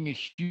seeing a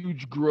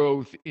huge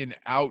growth in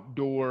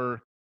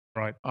outdoor,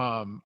 right?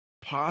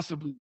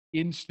 Possibly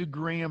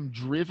Instagram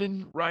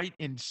driven, right?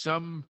 In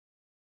some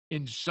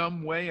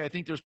way. I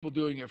think there's people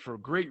doing it for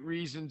great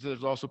reasons.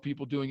 There's also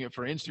people doing it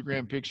for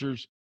Instagram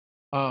pictures.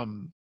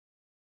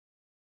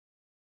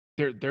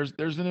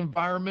 There's an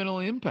environmental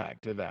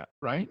impact to that,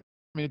 right?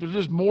 I mean, if there's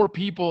just more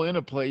people in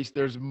a place,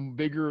 there's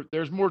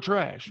more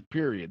trash,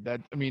 period.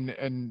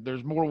 And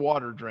there's more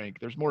water drank,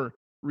 there's more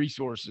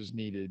resources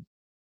needed.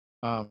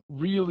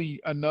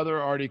 Really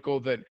another article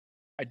that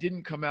I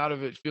didn't come out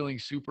of it feeling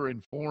super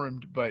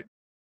informed, but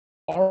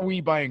are we,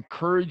 by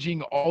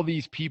encouraging all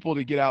these people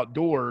to get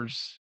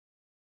outdoors,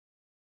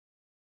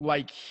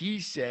 like he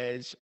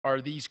says,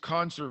 are these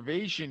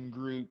conservation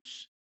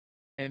groups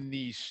and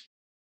these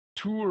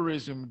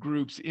tourism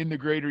groups in the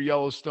greater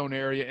Yellowstone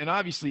area, and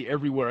obviously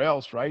everywhere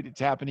else, right? It's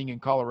happening in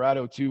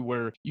Colorado too,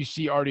 where you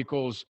see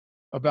articles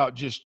about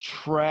just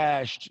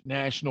trashed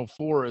national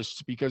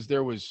forests because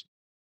there was,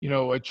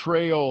 a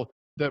trail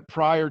that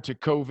prior to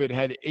COVID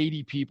had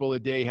 80 people a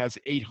day, has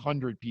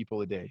 800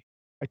 people a day.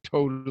 I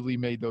totally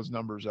made those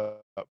numbers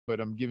up, but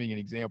I'm giving an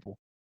example.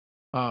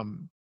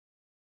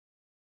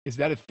 Is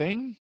that a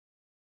thing?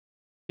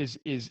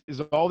 Is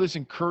all this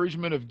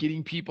encouragement of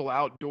getting people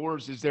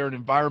outdoors, is there an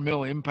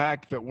environmental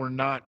impact that we're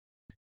not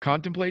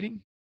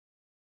contemplating?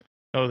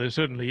 Oh, there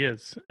certainly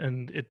is.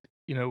 And it,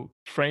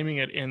 framing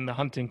it in the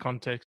hunting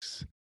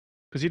context,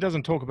 because he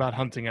doesn't talk about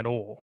hunting at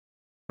all,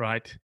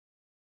 right?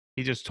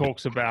 He just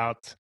talks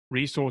about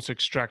resource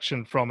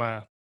extraction from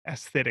a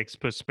aesthetics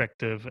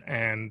perspective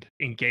and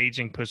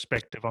engaging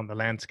perspective on the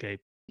landscape.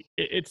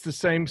 It's the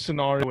same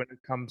scenario when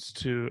it comes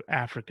to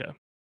Africa.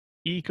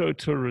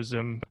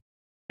 Ecotourism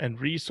and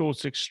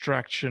resource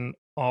extraction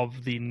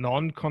of the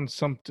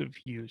non-consumptive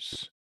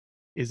use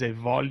is a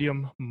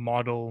volume-based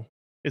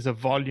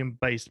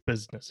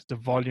business. It's a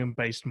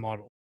volume-based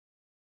model.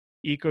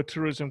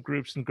 Ecotourism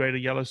groups in Greater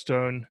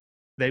Yellowstone,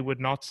 they would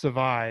not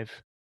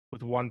survive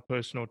with one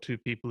person or two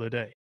people a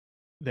day.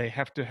 They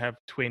have to have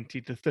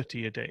 20 to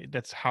 30 a day.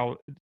 That's how,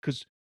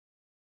 because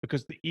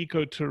the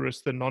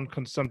ecotourist, the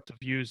non-consumptive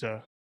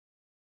user,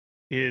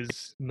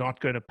 is not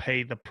going to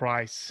pay the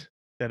price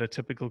that a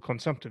typical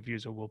consumptive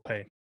user will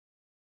pay.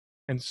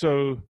 And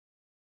so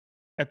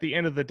at the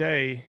end of the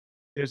day,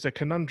 there's a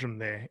conundrum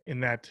there in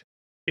that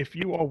if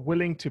you are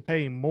willing to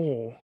pay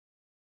more,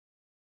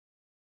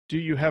 do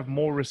you have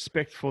more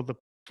respect for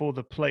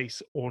the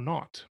place or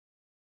not?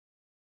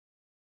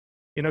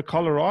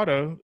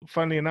 Colorado,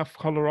 funnily enough,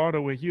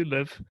 Colorado, where you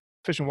live,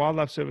 Fish and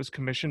Wildlife Service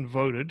Commission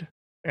voted,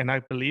 and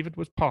I believe it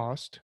was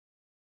passed,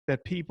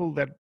 that people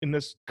that in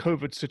this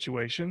COVID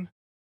situation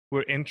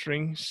were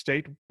entering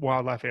state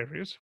wildlife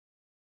areas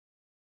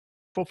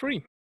for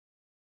free.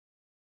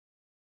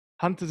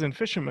 Hunters and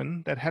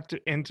fishermen that had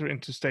to enter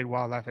into state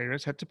wildlife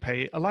areas had to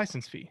pay a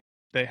license fee.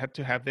 They had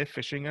to have their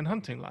fishing and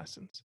hunting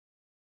license.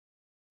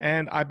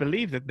 And I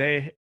believe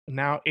that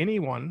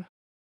anyone,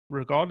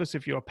 regardless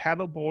if you're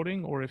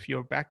paddleboarding or if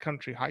you're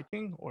backcountry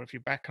hiking or if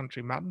you're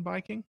backcountry mountain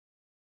biking,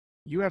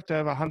 you have to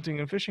have a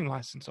hunting and fishing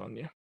license on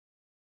you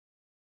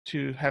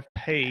to have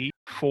paid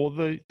for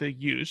the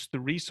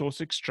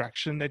resource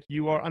extraction that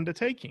you are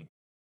undertaking.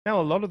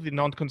 Now, a lot of the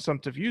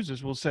non-consumptive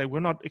users will say,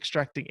 we're not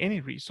extracting any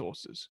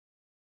resources.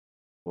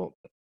 Well,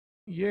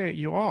 yeah,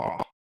 you are.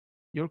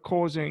 you're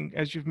causing,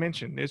 as you've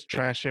mentioned, there's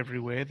trash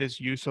everywhere. There's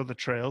use of the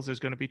trails. There's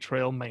going to be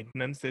trail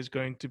maintenance. There's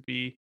going to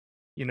be,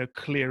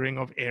 clearing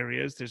of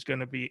areas. There's going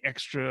to be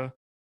extra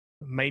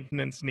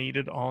maintenance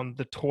needed on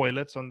the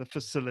toilets, on the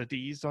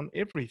facilities, on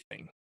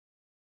everything.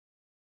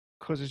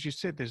 Because as you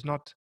said, there's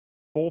not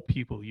 4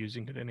 people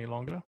using it any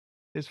longer.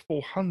 There's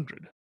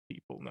 400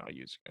 people now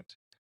using it.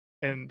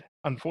 And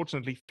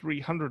unfortunately,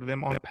 300 of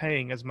them aren't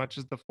paying as much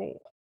as the 4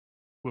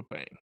 were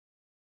paying.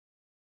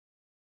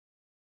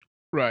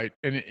 Right.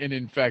 And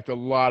in fact, a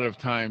lot of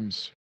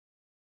times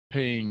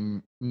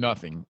paying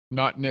nothing,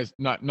 not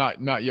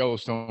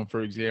Yellowstone,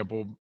 for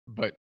example,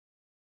 but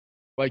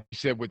like you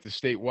said, with the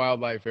state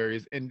wildlife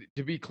areas. And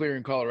to be clear,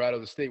 in Colorado,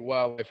 the state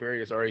wildlife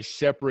areas are a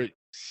separate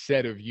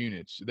set of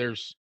units.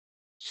 There's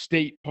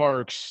state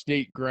parks,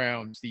 state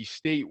grounds. These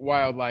state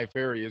wildlife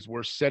areas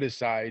were set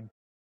aside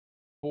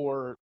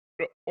for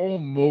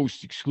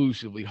almost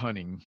exclusively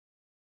hunting.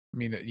 I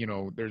mean,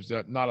 there's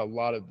not a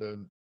lot of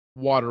the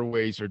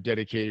waterways are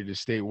dedicated to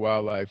state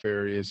wildlife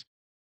areas,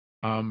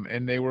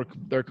 and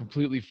they're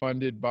completely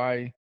funded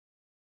by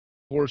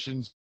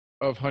portions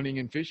of hunting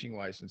and fishing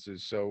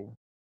licenses. So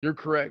you're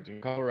correct.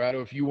 In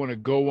Colorado, if you want to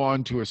go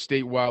on to a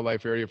state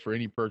wildlife area for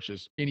any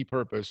purpose,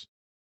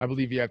 I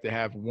believe you have to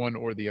have one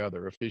or the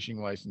other, a fishing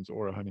license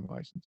or a hunting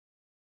license.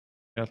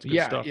 That's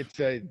good stuff.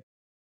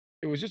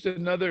 It was just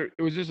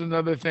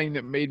another thing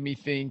that made me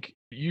think.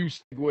 You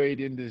segued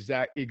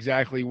into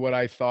exactly what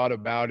I thought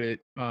about it.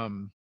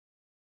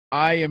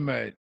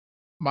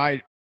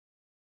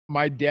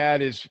 My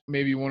dad is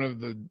maybe one of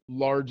the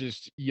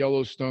largest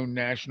Yellowstone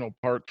National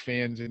Park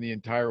fans in the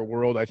entire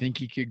world. I think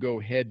he could go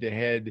head to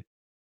head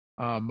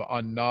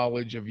on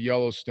knowledge of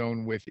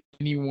Yellowstone with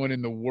anyone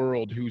in the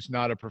world who's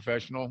not a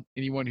professional,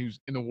 anyone who's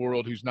in the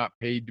world who's not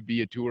paid to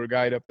be a tour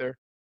guide up there.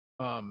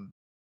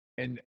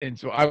 And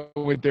so I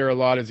went there a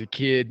lot as a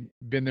kid,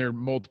 been there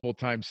multiple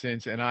times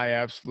since, and I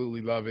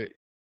absolutely love it.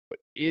 But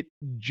it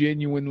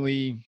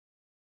genuinely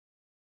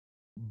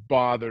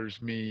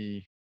bothers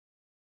me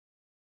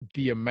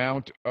the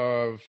amount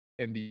of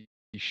and the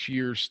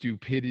sheer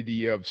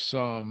stupidity of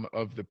some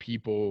of the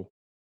people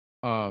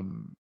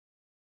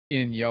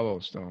in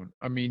Yellowstone.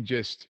 I mean,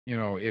 just,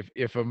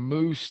 if a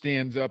moose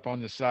stands up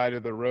on the side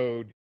of the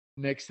road,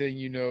 next thing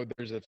you know,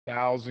 there's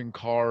 1,000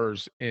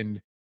 cars,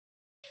 and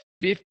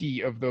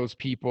 50 of those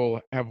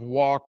people have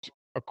walked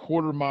a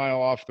quarter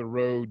mile off the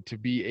road to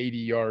be 80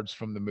 yards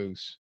from the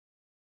moose.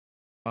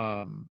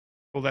 Well,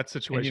 that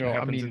situation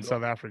happens in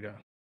South Africa.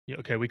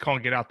 Okay, we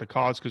can't get out the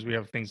cars because we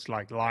have things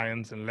like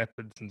lions and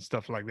leopards and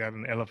stuff like that,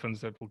 and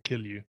elephants that will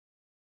kill you.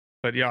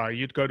 But yeah,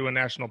 you'd go to a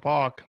national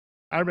park.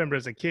 I remember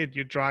as a kid,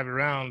 you'd drive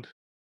around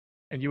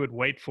and you would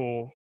wait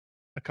for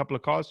a couple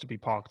of cars to be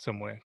parked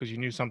somewhere because you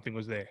knew something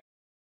was there.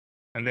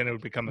 And then it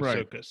would become a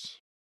circus.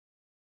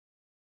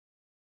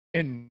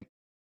 And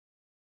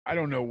I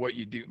don't know what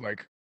you do.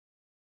 Like,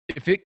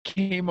 if it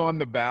came on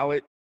the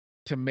ballot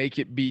to make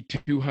it be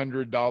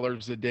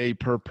 $200 a day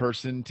per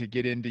person to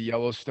get into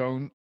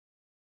Yellowstone,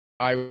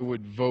 I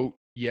would vote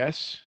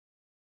yes.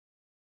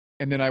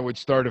 And then I would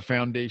start a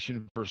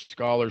foundation for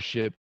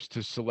scholarships to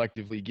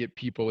selectively get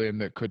people in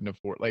that couldn't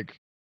afford. Like,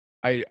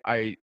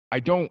 I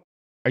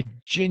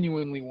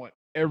genuinely want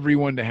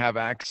everyone to have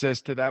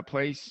access to that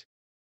place.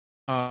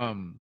 But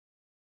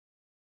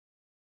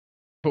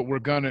we're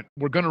gonna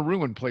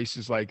ruin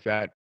places like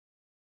that.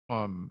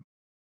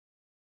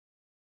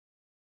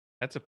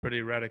 That's a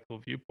pretty radical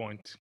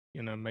viewpoint.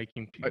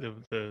 Making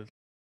the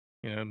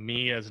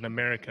me as an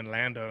American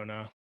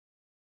landowner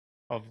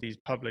of these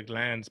public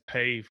lands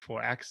pay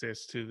for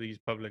access to these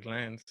public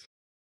lands.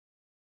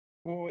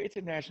 Well, it's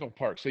a national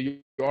park, so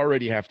you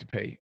already have to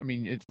pay. I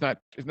mean, it's not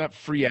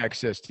free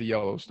access to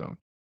Yellowstone.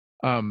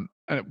 But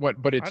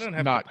it's I don't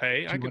have not to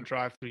pay. I can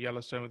drive through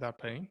Yellowstone without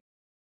paying.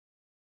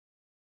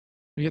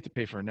 You have to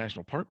pay for a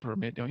national park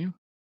permit, don't you?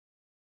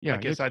 Yeah,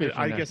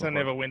 I guess I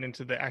never went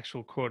into the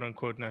actual quote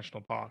unquote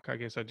national park. I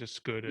guess I just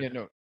skirted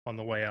on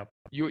the way up.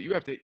 You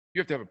have to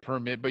have a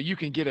permit, but you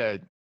can get a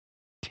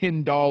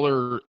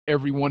 $10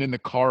 everyone in the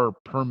car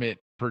permit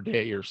per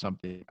day or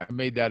something. I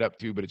made that up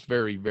too, but it's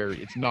very, very,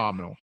 it's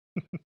nominal.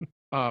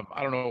 I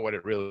don't know what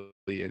it really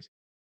is.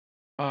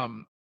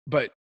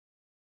 But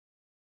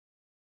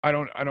I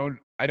don't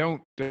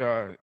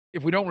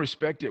if we don't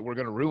respect it, we're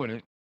going to ruin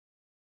it.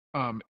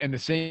 And the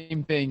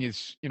same thing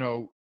is,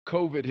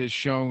 COVID has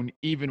shown,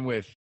 even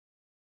with,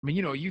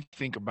 you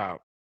think about,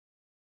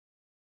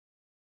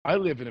 I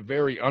live in a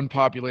very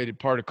unpopulated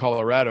part of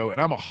Colorado, and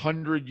I'm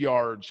 100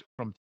 yards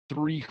from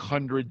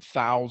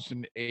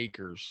 300,000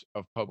 acres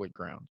of public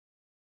ground.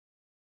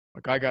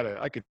 Like,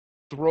 I could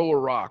throw a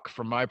rock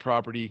from my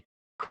property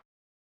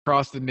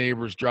across the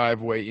neighbor's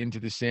driveway into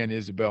the San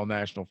Isabel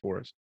National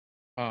Forest.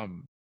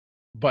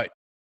 But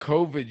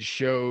COVID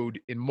showed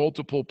in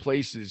multiple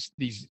places,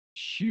 these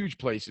huge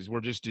places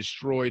were just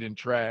destroyed and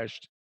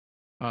trashed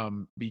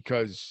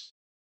because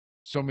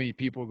so many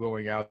people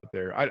going out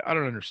there. I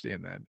don't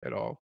understand that at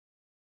all.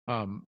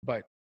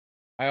 But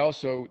I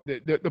also,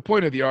 the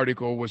point of the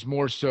article was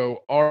more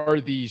so, are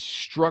these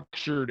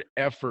structured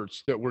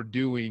efforts that we're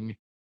doing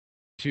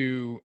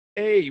to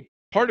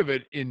part of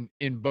it in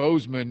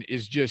Bozeman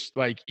is just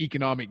like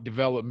economic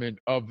development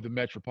of the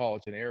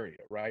metropolitan area,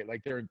 right?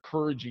 Like they're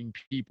encouraging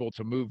people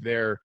to move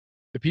there.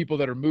 The people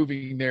that are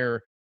moving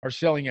there are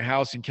selling a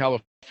house in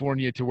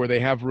California to where they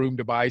have room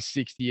to buy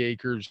 60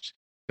 acres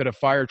that a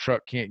fire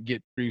truck can't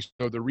get through.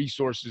 So the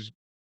resources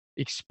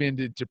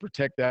expended to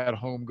protect that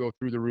home go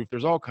through the roof.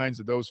 There's all kinds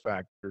of those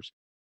factors.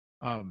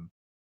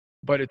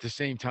 But at the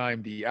same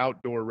time, the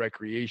outdoor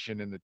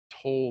recreation and the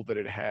toll that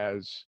it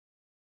has,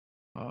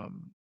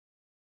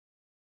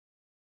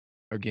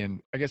 again,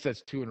 I guess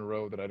that's 2 in a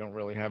row that I don't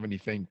really have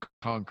anything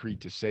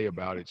concrete to say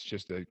about. It's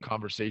just a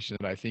conversation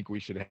that I think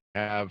we should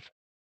have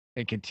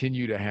and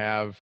continue to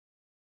have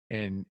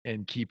and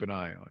keep an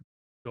eye on.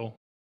 Cool.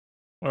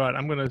 All right,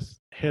 I'm going to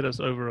head us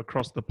over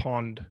across the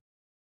pond.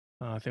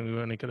 I think we've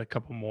only got a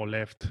couple more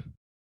left.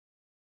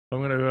 I'm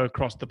going to go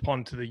across the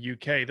pond to the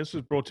UK. This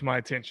was brought to my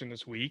attention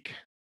this week.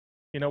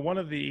 You know, one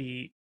of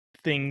the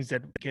things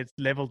that gets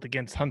leveled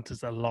against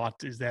hunters a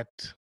lot is that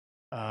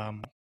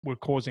we're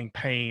causing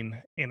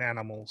pain in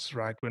animals,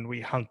 right? When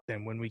we hunt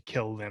them, when we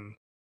kill them,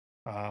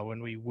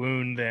 when we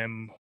wound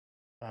them.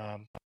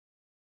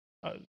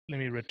 Let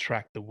me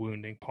retract the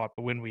wounding part,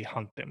 but when we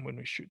hunt them, when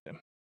we shoot them.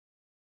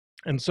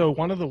 And so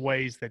one of the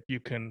ways that you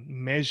can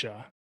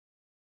measure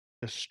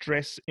the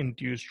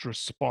stress-induced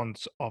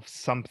response of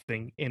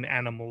something in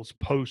animals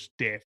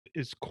post-death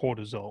is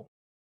cortisol.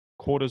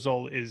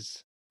 Cortisol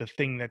is the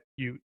thing that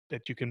you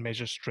can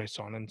measure stress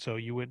on. And so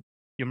you're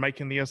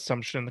making the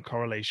assumption, the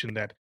correlation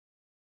that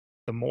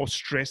the more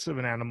stress of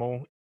an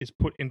animal is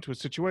put into a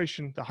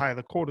situation, the higher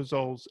the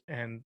cortisols,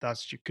 and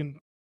thus you can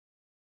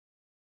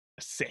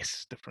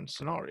assess different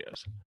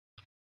scenarios.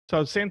 So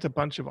I've sent a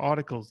bunch of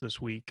articles this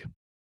week,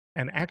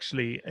 and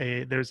actually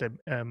there's a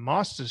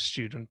master's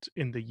student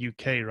in the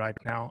UK right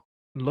now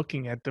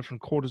looking at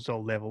different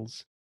cortisol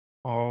levels,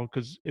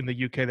 because in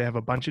the UK they have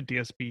a bunch of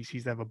deer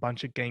species, they have a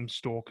bunch of game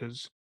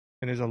stalkers,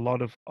 and there's a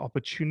lot of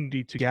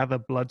opportunity to gather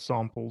blood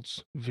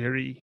samples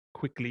very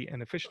quickly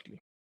and efficiently.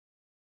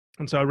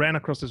 And so I ran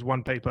across this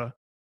one paper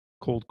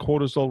called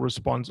Cortisol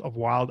Response of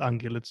Wild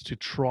Ungulates to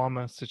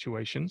Trauma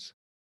Situations.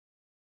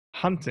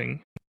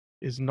 Hunting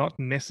is not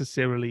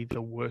necessarily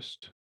the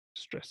worst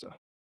stressor.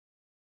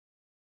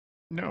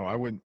 No, I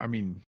wouldn't. I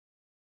mean,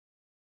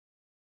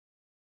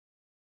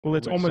 well,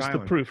 it's almost the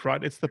proof,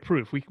 right? It's the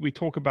proof. We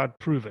talk about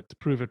prove it.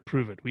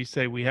 We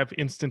say we have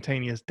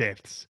instantaneous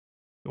deaths,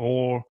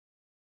 or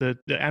the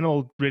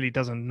animal really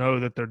doesn't know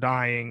that they're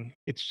dying.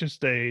 It's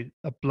just a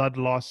blood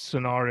loss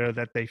scenario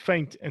that they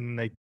faint and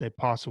they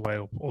pass away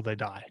or they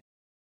die.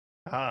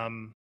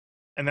 And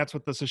that's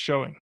what this is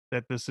showing,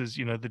 that this is,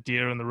 the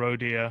deer and the roe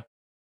deer,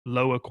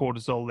 lower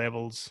cortisol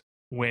levels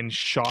when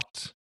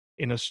shot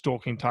in a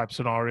stalking type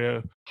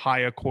scenario,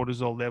 higher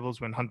cortisol levels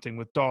when hunting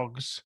with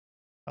dogs,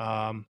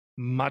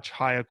 much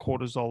higher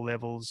cortisol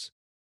levels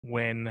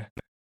when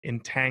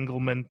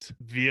entanglement,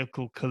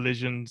 vehicle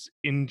collisions,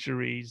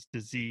 injuries,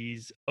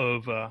 disease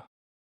over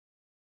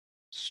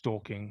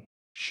stalking,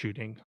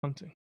 shooting,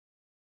 hunting.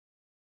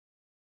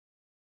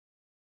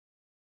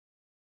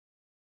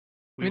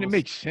 I mean, it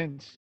makes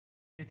sense.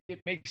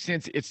 It makes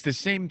sense. It's the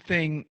same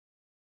thing.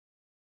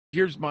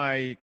 Here's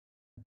my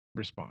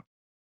response.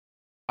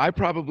 I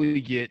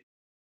probably get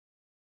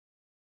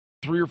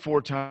 3 or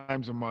 4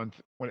 times a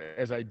month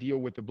as I deal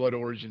with the Blood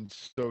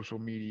Origins social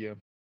media.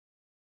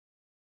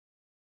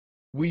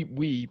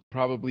 We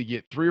probably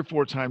get 3 or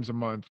 4 times a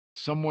month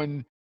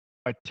someone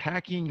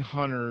attacking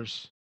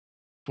hunters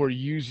for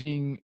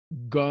using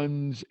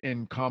guns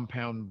and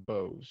compound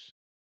bows.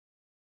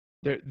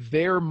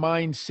 Their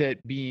mindset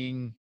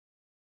being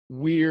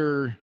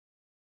we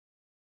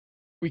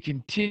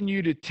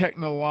continue to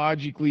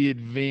technologically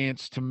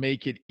advance to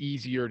make it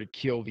easier to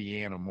kill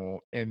the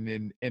animal, and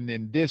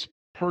then this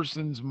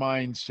person's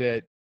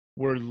mindset,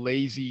 we're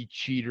lazy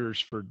cheaters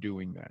for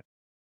doing that,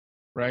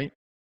 right?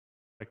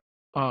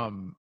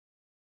 And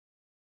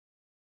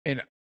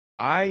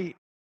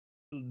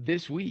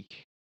last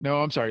week,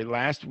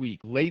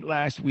 late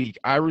last week,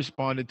 I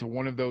responded to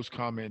one of those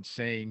comments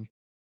saying,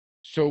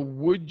 so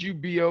would you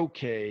be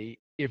okay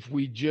if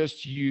we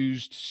just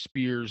used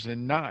spears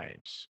and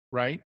knives,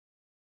 right?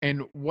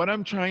 And what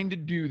I'm trying to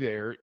do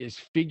there is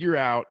figure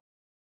out,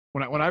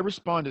 when I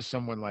respond to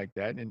someone like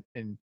that,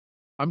 and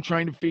I'm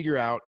trying to figure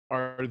out,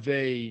 are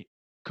they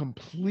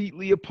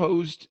completely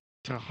opposed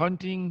to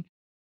hunting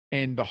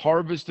and the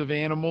harvest of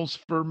animals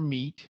for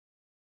meat,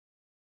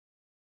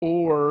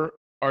 or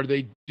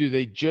do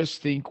they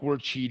just think we're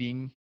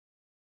cheating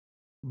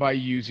by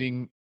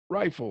using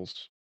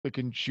rifles that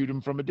can shoot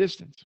them from a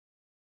distance?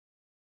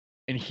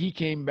 And he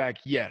came back,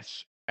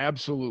 yes,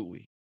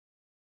 absolutely.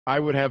 I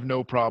would have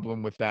no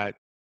problem with that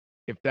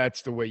if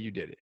that's the way you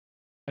did it.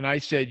 And I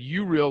said,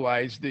 you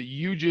realize that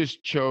you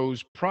just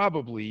chose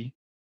probably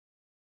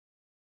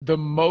the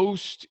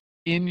most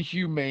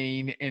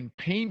inhumane and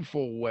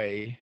painful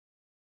way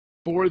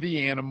for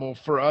the animal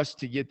for us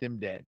to get them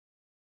dead.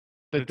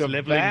 It's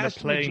leveling the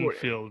playing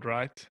field,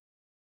 right?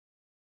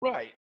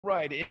 Right.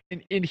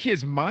 In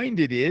his mind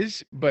it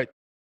is, but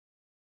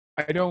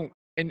I don't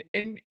And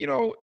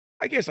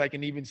I guess I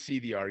can even see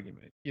the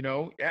argument.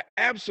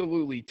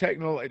 Absolutely,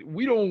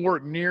 we don't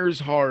work near as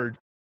hard,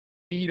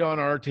 eat on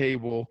our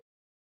table,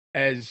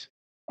 as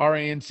our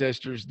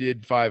ancestors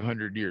did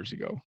 500 years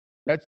ago.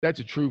 That's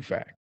a true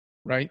fact,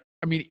 right?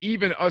 I mean,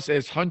 even us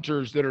as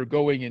hunters that are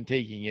going and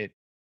taking it,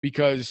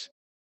 because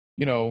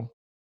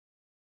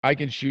I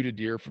can shoot a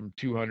deer from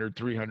 200,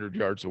 300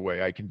 yards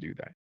away. I can do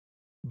that.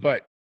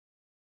 But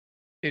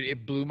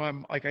it blew my,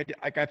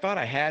 I thought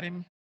I had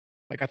him.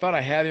 Like I thought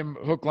I had him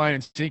hook, line,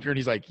 and sinker, and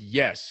he's like,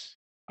 yes,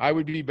 I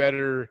would be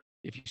better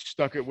if you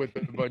stuck it with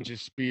a bunch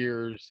of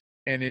spears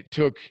and it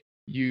took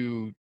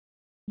you,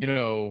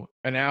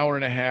 an hour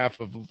and a half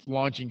of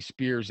launching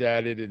spears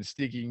at it and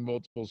sticking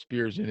multiple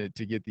spears in it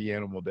to get the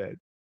animal dead.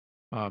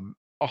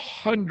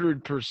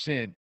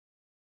 100%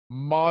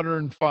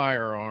 modern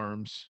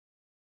firearms.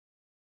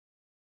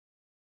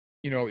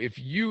 If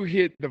you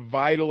hit the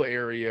vital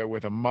area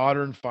with a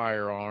modern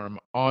firearm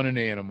on an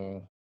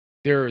animal,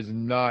 there is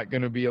not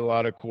going to be a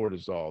lot of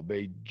cortisol.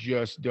 They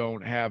just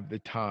don't have the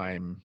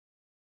time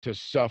to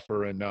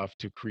suffer enough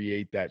to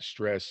create that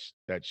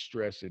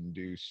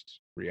stress-induced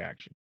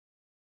reaction.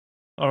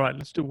 All right,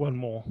 let's do one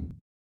more.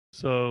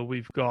 So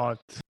we've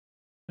got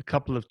a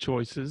couple of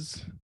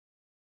choices.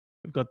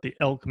 We've got the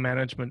elk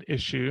management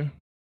issue,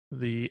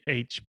 the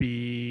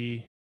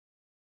HB,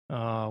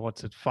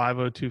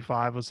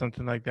 5025 or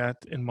something like that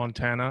in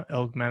Montana,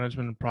 elk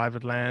management in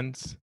private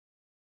lands.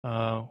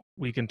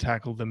 We can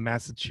tackle the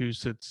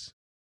Massachusetts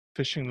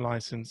fishing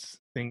license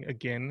thing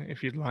again,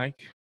 if you'd like,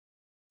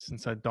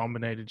 since I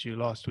dominated you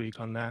last week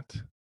on that.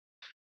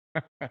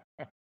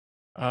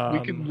 We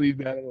can leave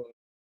that alone.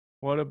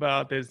 What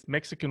about, there's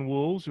Mexican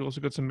wolves. We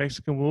also got some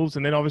Mexican wolves.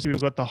 And then obviously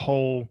we've got the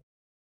whole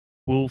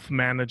wolf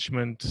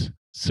management,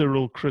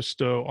 Cyril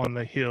Christo on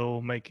the Hill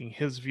making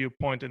his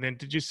viewpoint. And then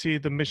did you see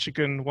the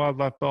Michigan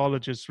wildlife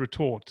biologist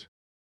retort?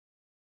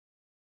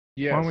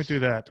 Yes. Why don't we do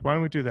that? Why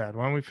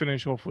don't we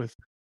finish off with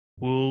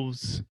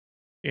wolves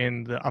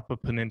in the Upper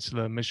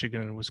Peninsula,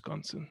 Michigan and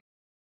Wisconsin?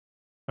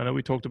 I know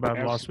we talked about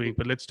it last week,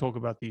 but let's talk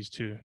about these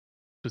two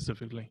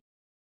specifically.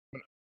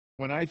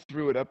 When I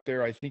threw it up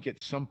there, I think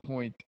at some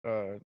point,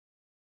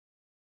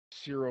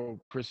 Cyril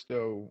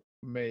Christo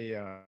may,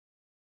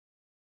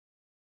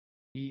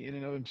 he in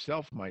and of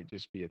himself might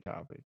just be a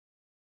topic.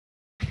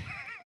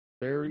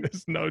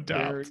 There's no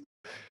doubt.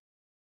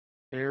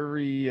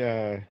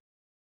 Very.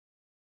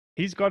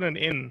 He's got an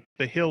in.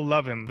 The Hill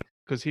love him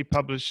because he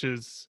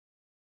publishes.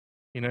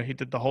 He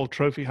did the whole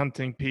trophy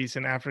hunting piece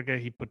in Africa.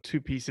 He put 2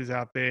 pieces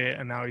out there,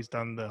 and now he's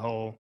done the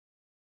whole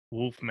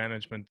wolf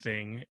management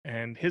thing.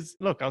 And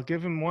I'll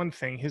give him one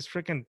thing. His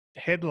freaking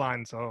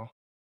headlines are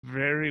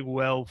very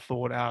well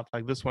thought out.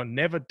 Like this one,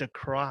 never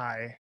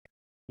decry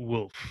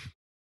wolf.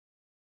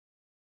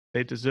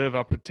 They deserve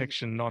our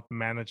protection, not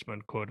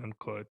management, quote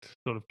unquote.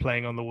 Sort of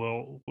playing on the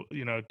wall,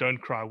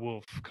 don't cry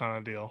wolf kind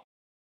of deal.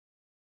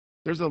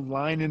 There's a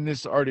line in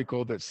this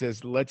article that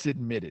says, let's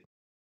admit it.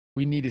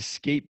 We need a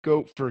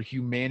scapegoat for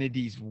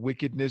humanity's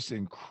wickedness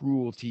and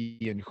cruelty,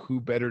 and who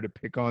better to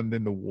pick on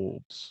than the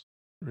wolves?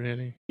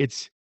 Really?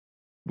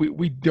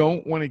 We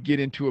don't want to get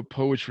into a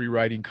poetry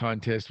writing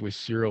contest with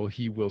Cyril.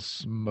 He will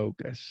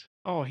smoke us.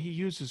 Oh, he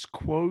uses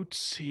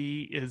quotes.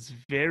 He is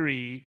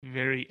very,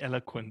 very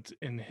eloquent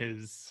in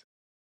his.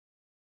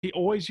 He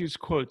always uses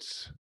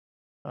quotes.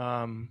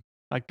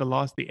 Like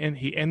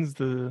he ends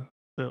the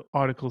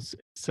articles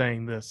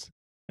saying this,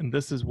 and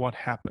this is what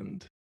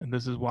happened, and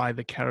this is why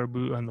the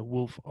caribou and the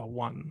wolf are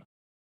one.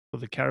 For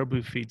the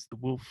caribou feeds the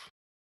wolf,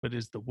 but it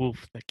is the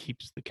wolf that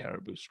keeps the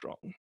caribou strong.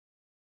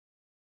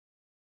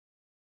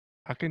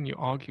 How can you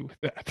argue with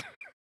that?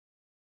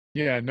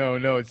 Yeah, no,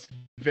 it's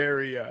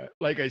very,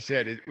 like I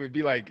said, it would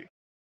be like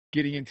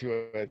getting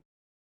into a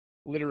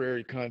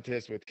literary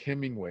contest with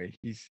Hemingway.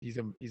 He has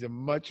an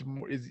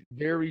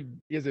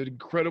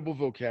incredible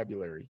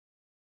vocabulary,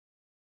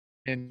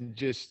 and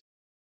just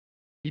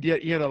he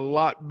had a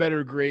lot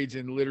better grades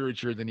in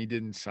literature than he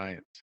did in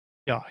science.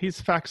 Yeah,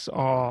 his facts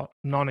are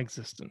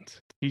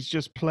non-existent. He's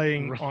just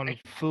playing on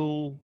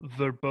full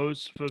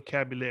verbose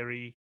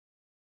vocabulary,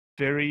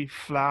 very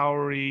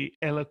flowery,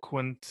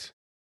 eloquent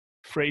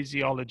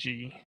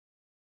phraseology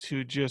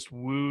to just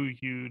woo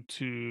you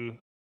to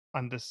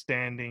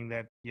understanding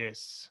that,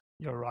 yes,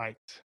 you're right.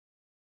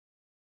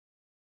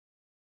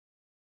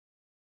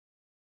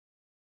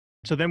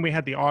 So then we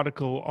had the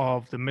article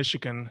of the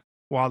Michigan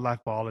wildlife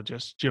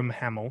biologist, Jim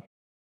Hamill.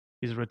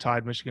 He's a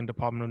retired Michigan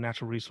Department of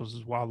Natural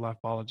Resources wildlife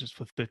biologist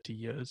for 30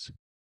 years.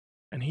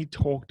 And he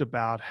talked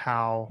about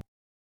how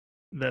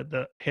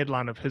the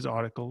headline of his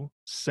article,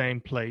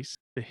 same place,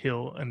 the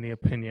Hill and the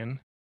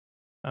Opinion,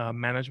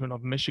 management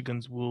of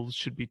Michigan's wolves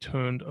should be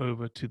turned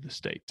over to the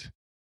state.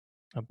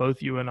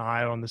 Both you and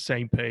I are on the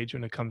same page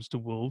when it comes to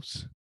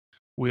wolves.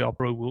 We are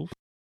pro-wolf,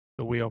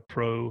 but we are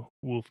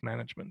pro-wolf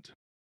management.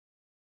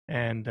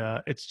 And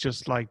it's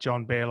just like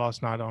John Baer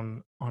last night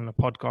on a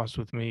podcast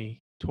with me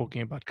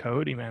talking about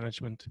coyote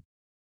management.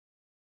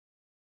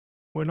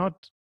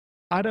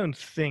 I don't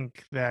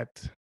think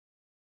that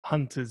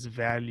hunters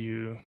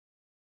value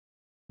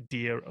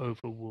deer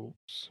over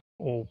wolves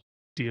or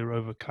deer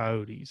over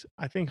coyotes.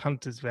 I think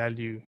hunters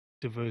value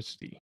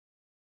diversity,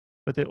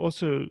 but they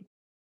also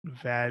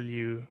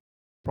value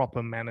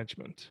proper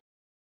management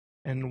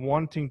and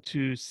wanting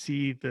to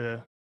see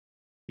the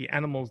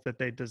animals that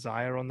they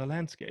desire on the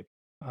landscape.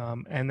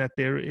 And that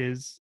there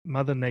is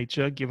Mother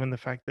Nature, given the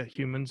fact that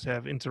humans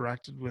have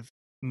interacted with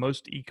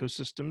most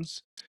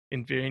ecosystems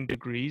in varying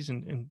degrees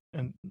and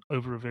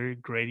over a very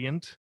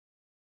gradient.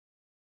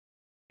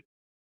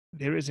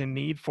 There is a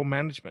need for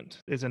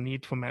management. There's a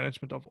need for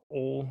management of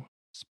all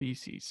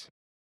species,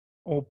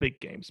 all big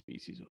game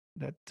species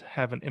that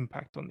have an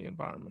impact on the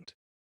environment.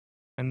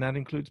 And that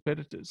includes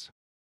predators.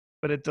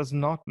 But it does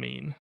not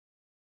mean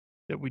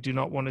that we do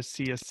not want to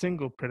see a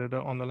single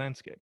predator on the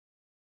landscape.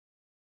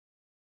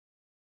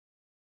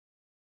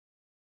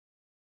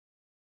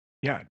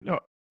 Yeah, no,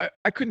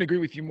 I couldn't agree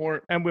with you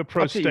more. And we're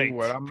I'll tell you pro-state,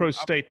 what,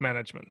 pro-state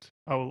management.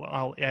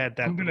 I'll add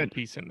that little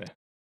piece in there.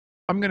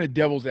 I'm gonna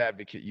devil's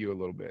advocate you a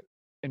little bit,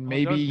 and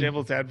maybe Don't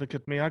devil's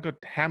advocate me. I got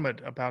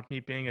hammered about me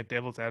being a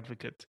devil's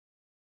advocate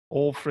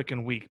all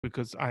freaking week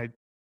because I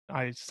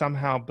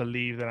somehow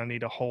believe that I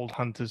need to hold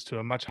hunters to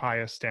a much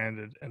higher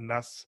standard, and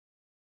thus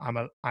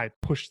I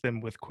push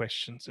them with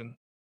questions, and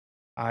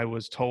I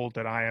was told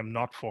that I am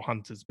not for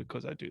hunters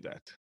because I do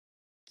that.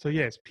 So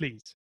yes,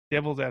 please,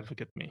 devil's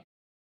advocate me.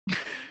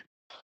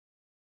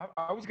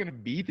 I was going to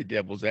be the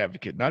devil's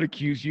advocate, not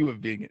accuse you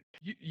of being it.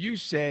 You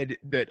said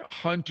that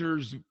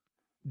hunters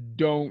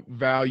don't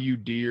value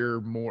deer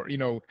more. You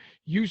know,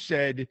 you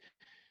said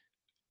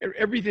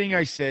everything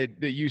I said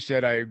that you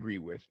said I agree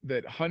with,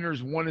 that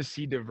hunters want to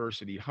see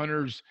diversity.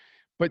 Hunters,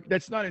 but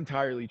that's not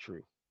entirely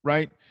true,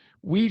 right?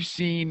 We've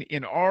seen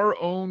in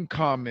our own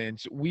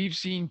comments, we've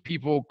seen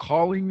people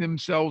calling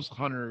themselves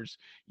hunters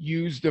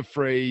use the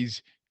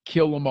phrase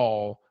kill them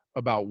all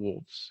about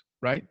wolves,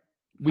 right?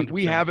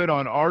 We have it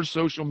on our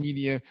social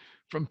media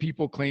from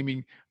people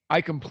claiming.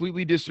 I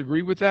completely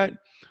disagree with that.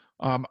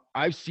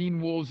 I've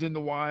seen wolves in the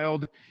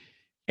wild,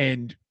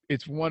 and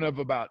it's one of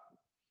about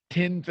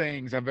 10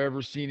 things I've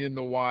ever seen in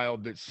the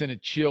wild that sent a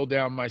chill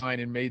down my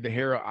spine and made the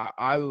hair.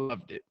 I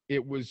loved it.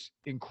 It was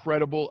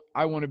incredible.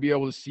 I want to be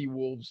able to see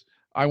wolves.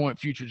 I want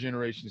future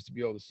generations to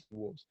be able to see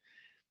wolves.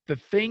 The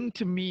thing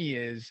to me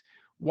is,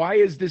 why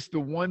is this the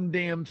one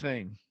damn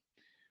thing?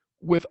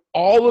 With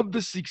all of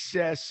the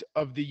success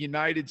of the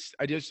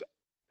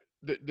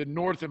the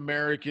North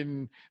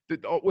American,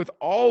 with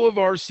all of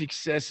our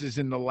successes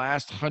in the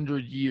last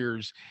 100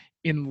 years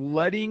in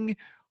letting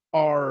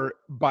our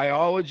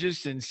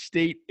biologists and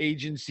state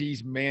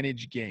agencies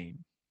manage game,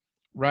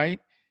 right?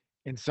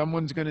 And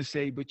someone's going to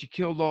say, but you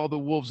killed all the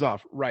wolves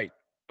off. Right.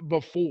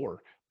 Before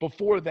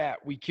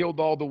that, we killed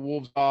all the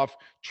wolves off.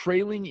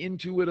 Trailing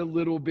into it a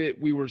little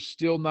bit, we were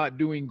still not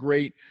doing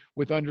great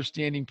with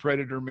understanding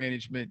predator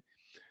management.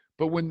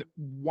 But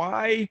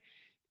why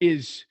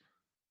is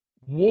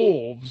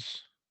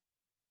wolves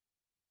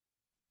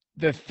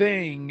the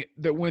thing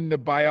that when the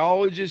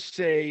biologists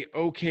say,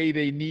 okay,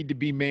 they need to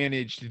be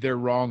managed, they're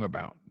wrong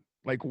about?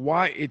 Like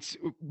it's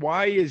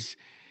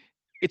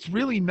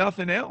really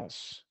nothing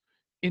else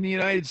in the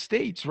United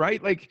States,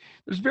 right? Like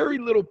there's very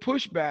little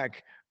pushback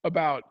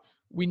about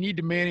we need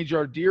to manage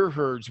our deer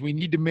herds. We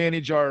need to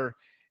manage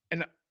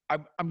and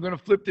I'm going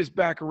to flip this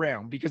back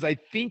around because I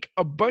think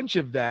a bunch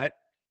of that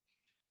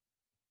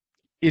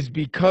is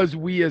because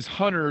we as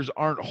hunters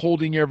aren't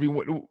holding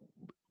everyone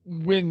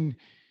when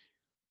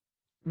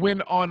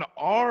on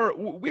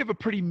we have a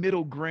pretty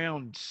middle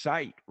ground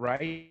site,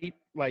 right?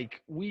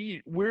 Like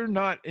we're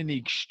not an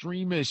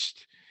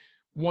extremist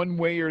one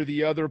way or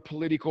the other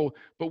political,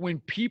 but when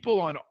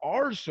people on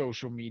our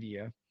social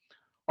media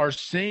are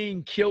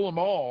saying kill them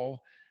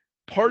all,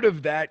 part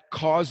of that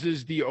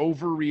causes the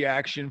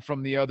overreaction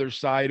from the other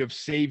side of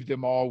save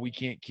them all. We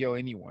can't kill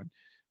anyone.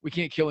 We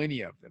can't kill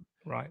any of them.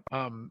 Right.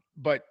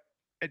 But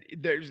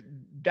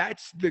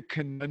that's the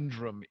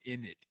conundrum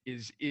in it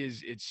is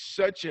it's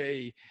such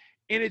and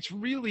it's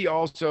really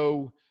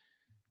also,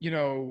 you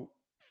know,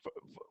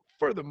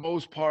 for the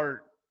most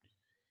part,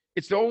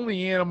 it's the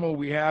only animal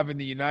we have in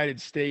the United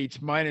States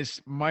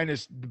minus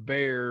the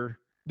bear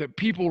that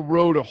people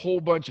wrote a whole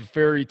bunch of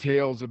fairy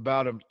tales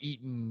about them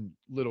eating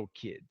little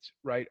kids,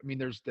 right? I mean,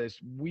 there's this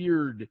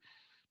weird,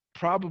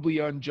 probably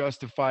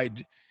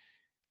unjustified,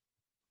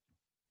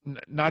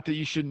 not that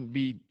you shouldn't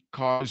be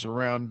caused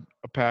around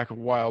a pack of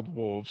wild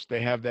wolves.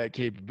 They have that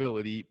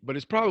capability, but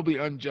it's probably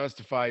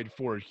unjustified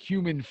for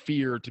human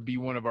fear to be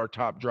one of our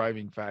top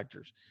driving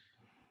factors.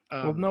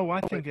 Well, no, I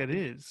think it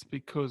is,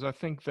 because I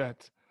think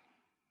that,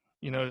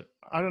 you know,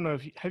 I don't know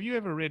have you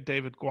ever read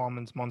David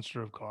Guarman's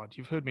Monster of God?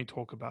 You've heard me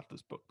talk about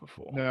this book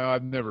before. No,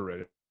 I've never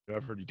read it.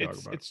 I've heard you talk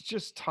about it. It's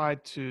just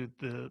tied to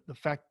the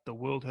fact the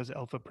world has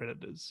alpha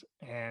predators,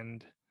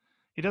 and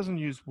he doesn't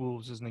use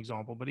wolves as an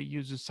example, but he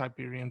uses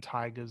Siberian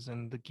tigers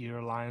and the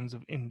Gir lions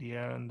of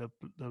India and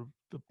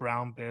the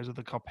brown bears of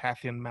the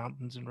Carpathian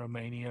Mountains in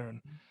Romania,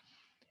 and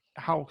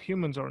how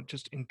humans are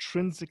just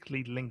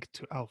intrinsically linked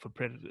to alpha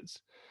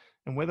predators.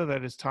 And whether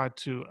that is tied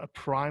to a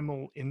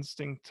primal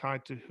instinct,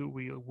 tied to who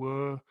we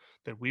were,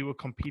 that we were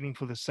competing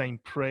for the same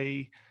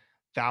prey,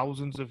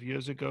 thousands of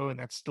years ago, and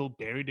that's still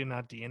buried in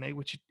our DNA,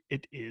 which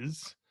it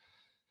is.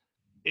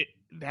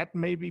 That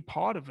may be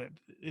part of it.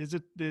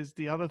 There's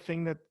the other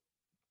thing that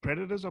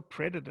predators are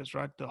predators,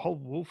 right? The whole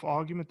wolf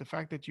argument, the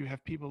fact that you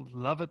have people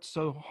love it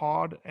so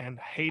hard and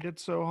hate it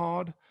so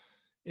hard,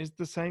 is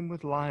the same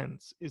with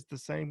lions, is the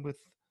same with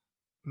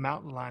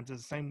mountain lions,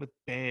 is the same with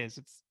bears.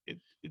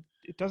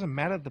 It doesn't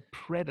matter the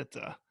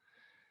predator.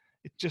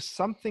 It's just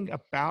something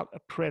about a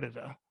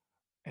predator.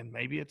 And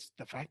maybe it's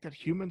the fact that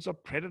humans are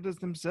predators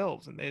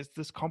themselves, and there's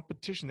this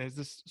competition. There's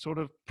this sort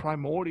of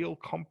primordial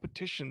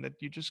competition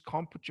that you just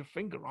can't put your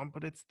finger on,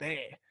 but it's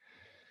there.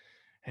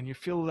 And you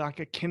feel like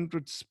a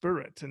kindred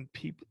spirit, and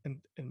people,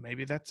 and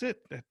maybe that's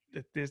it. That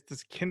there's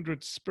this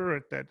kindred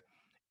spirit that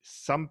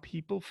some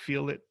people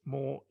feel it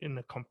more in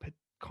a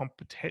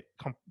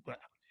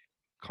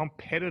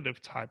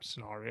competitive type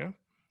scenario,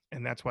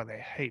 and that's why they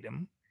hate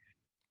him.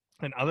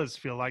 And others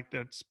feel like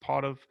that's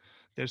part of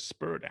their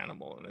spirit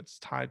animal, and it's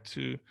tied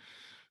to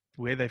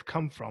where they've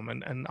come from.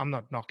 And I'm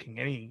not knocking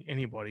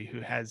anybody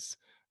who has,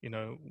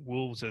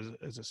 wolves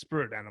as a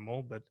spirit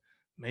animal, but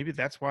maybe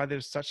that's why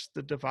there's such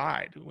the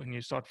divide when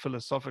you start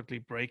philosophically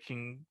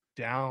breaking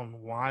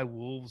down why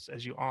wolves,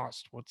 as you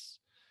asked,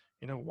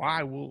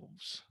 why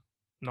wolves,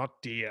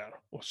 not deer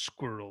or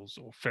squirrels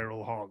or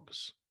feral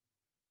hogs?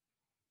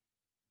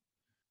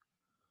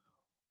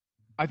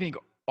 I think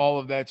all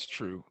of that's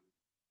true.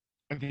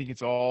 I think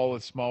it's all a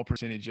small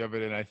percentage of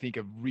it, and I think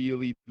a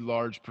really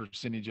large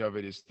percentage of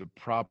it is the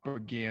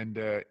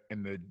propaganda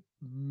and the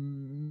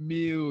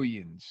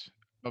millions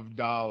of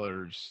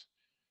dollars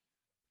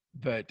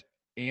that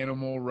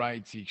animal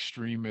rights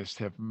extremists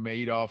have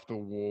made off the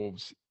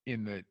wolves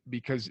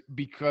because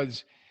the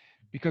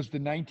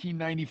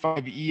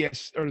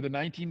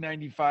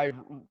 1995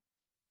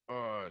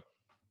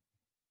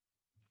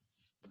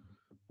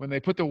 when they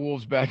put the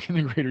wolves back in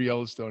the greater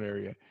Yellowstone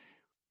area,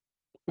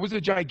 it was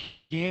a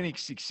gigantic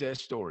success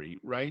story,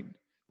 right?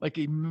 Like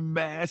a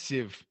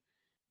massive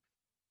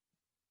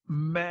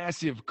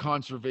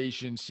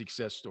conservation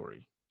success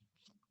story.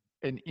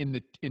 And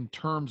in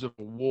terms of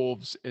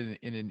wolves in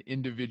an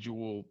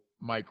individual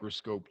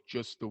microscope,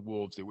 just the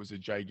wolves, it was a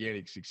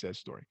gigantic success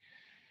story.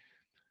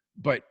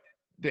 But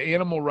the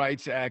animal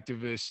rights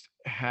activists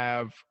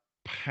have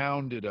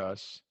pounded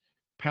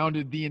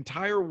the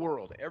entire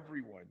world,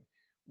 everyone,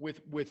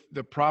 with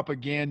the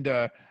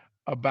propaganda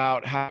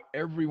about how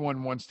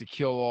everyone wants to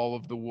kill all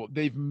of the wolves.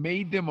 They've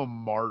made them a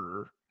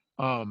martyr.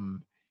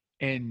 And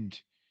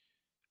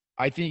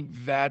I think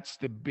that's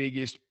the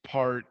biggest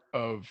part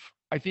of,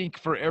 I think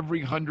for every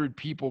 100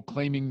 people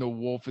claiming the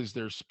wolf is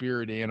their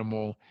spirit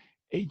animal,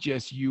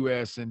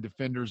 HSUS and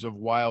Defenders of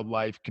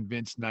Wildlife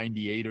convinced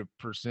 98 of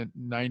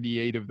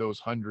those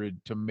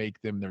 100 to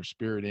make them their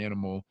spirit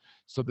animal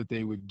so that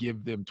they would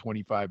give them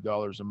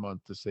 $25 a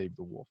month to save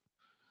the wolf.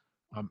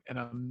 And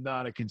I'm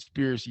not a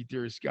conspiracy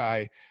theorist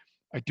guy.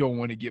 I don't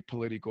want to get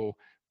political,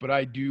 but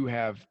I do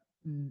have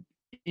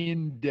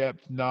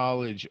in-depth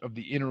knowledge of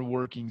the inner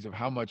workings of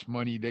how much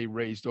money they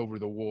raised over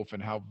the wolf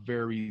and how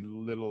very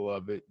little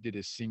of it did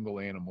a single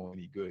animal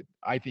any good.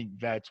 I think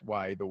that's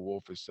why the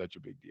wolf is such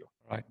a big deal.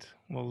 Right.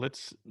 Well,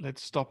 let's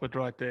stop it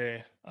right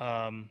there.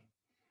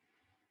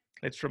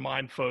 Let's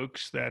remind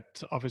folks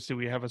that obviously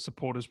we have a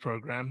supporters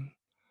program,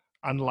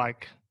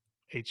 unlike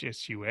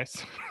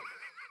HSUS.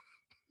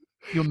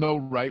 You'll know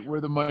right where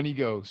the money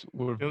goes.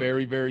 We're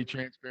very, very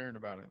transparent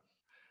about it.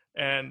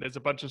 And there's a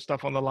bunch of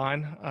stuff on the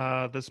line.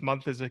 This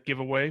month is a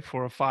giveaway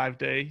for a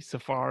 5-day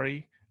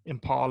safari,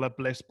 Impala,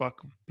 Blessbuck,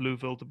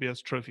 Blueville, De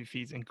Beers, trophy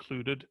fees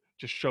included.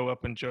 Just show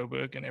up in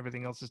Joburg and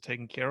everything else is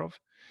taken care of.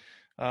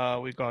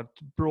 We've got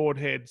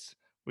Broadheads.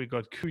 We've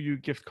got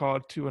Kuyu gift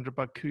card, $200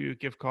 Kuyu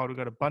gift card. We've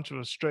got a bunch of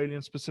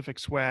Australian-specific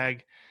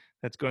swag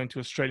that's going to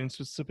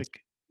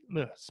Australian-specific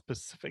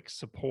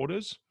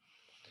supporters.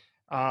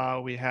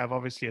 We have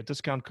obviously a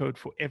discount code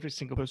for every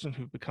single person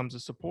who becomes a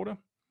supporter.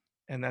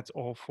 And that's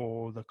all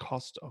for the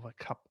cost of a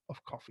cup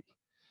of coffee.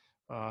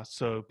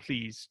 So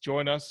please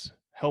join us,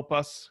 help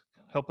us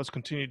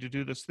continue to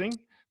do this thing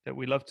that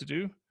we love to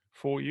do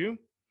for you.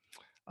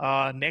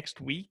 Next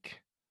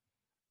week,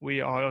 we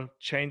are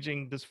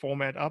changing this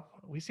format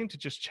up. We seem to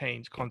just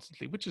change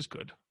constantly, which is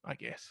good, I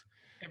guess.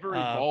 Ever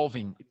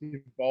evolving.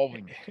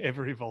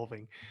 Ever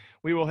evolving.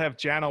 We will have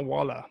Jana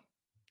Waller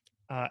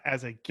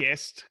as a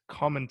guest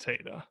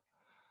commentator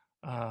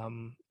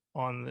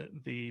on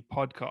the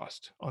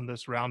podcast on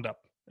this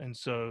roundup. And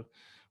so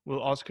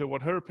we'll ask her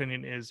what her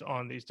opinion is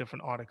on these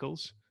different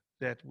articles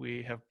that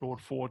we have brought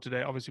forward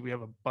today. Obviously, we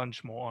have a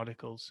bunch more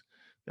articles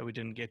that we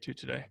didn't get to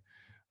today.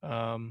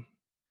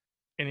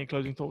 Any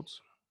closing thoughts?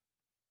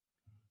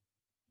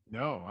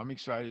 No, I'm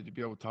excited to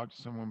be able to talk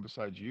to someone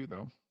besides you,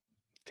 though.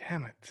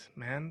 Damn it,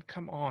 man.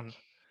 Come on.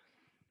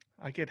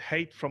 I get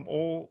hate from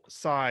all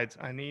sides.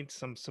 I need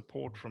some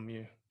support from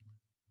you.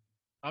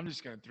 I'm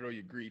just going to throw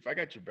you grief. I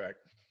got your back.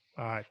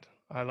 All right.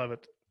 I love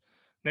it.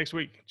 Next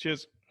week.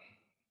 Cheers.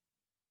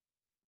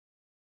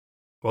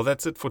 Well,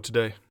 that's it for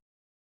today.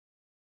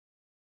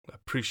 I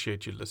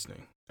appreciate you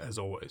listening, as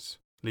always.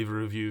 Leave a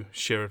review,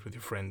 share it with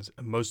your friends,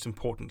 and most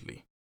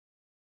importantly,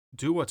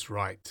 do what's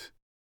right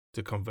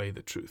to convey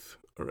the truth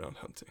around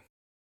hunting.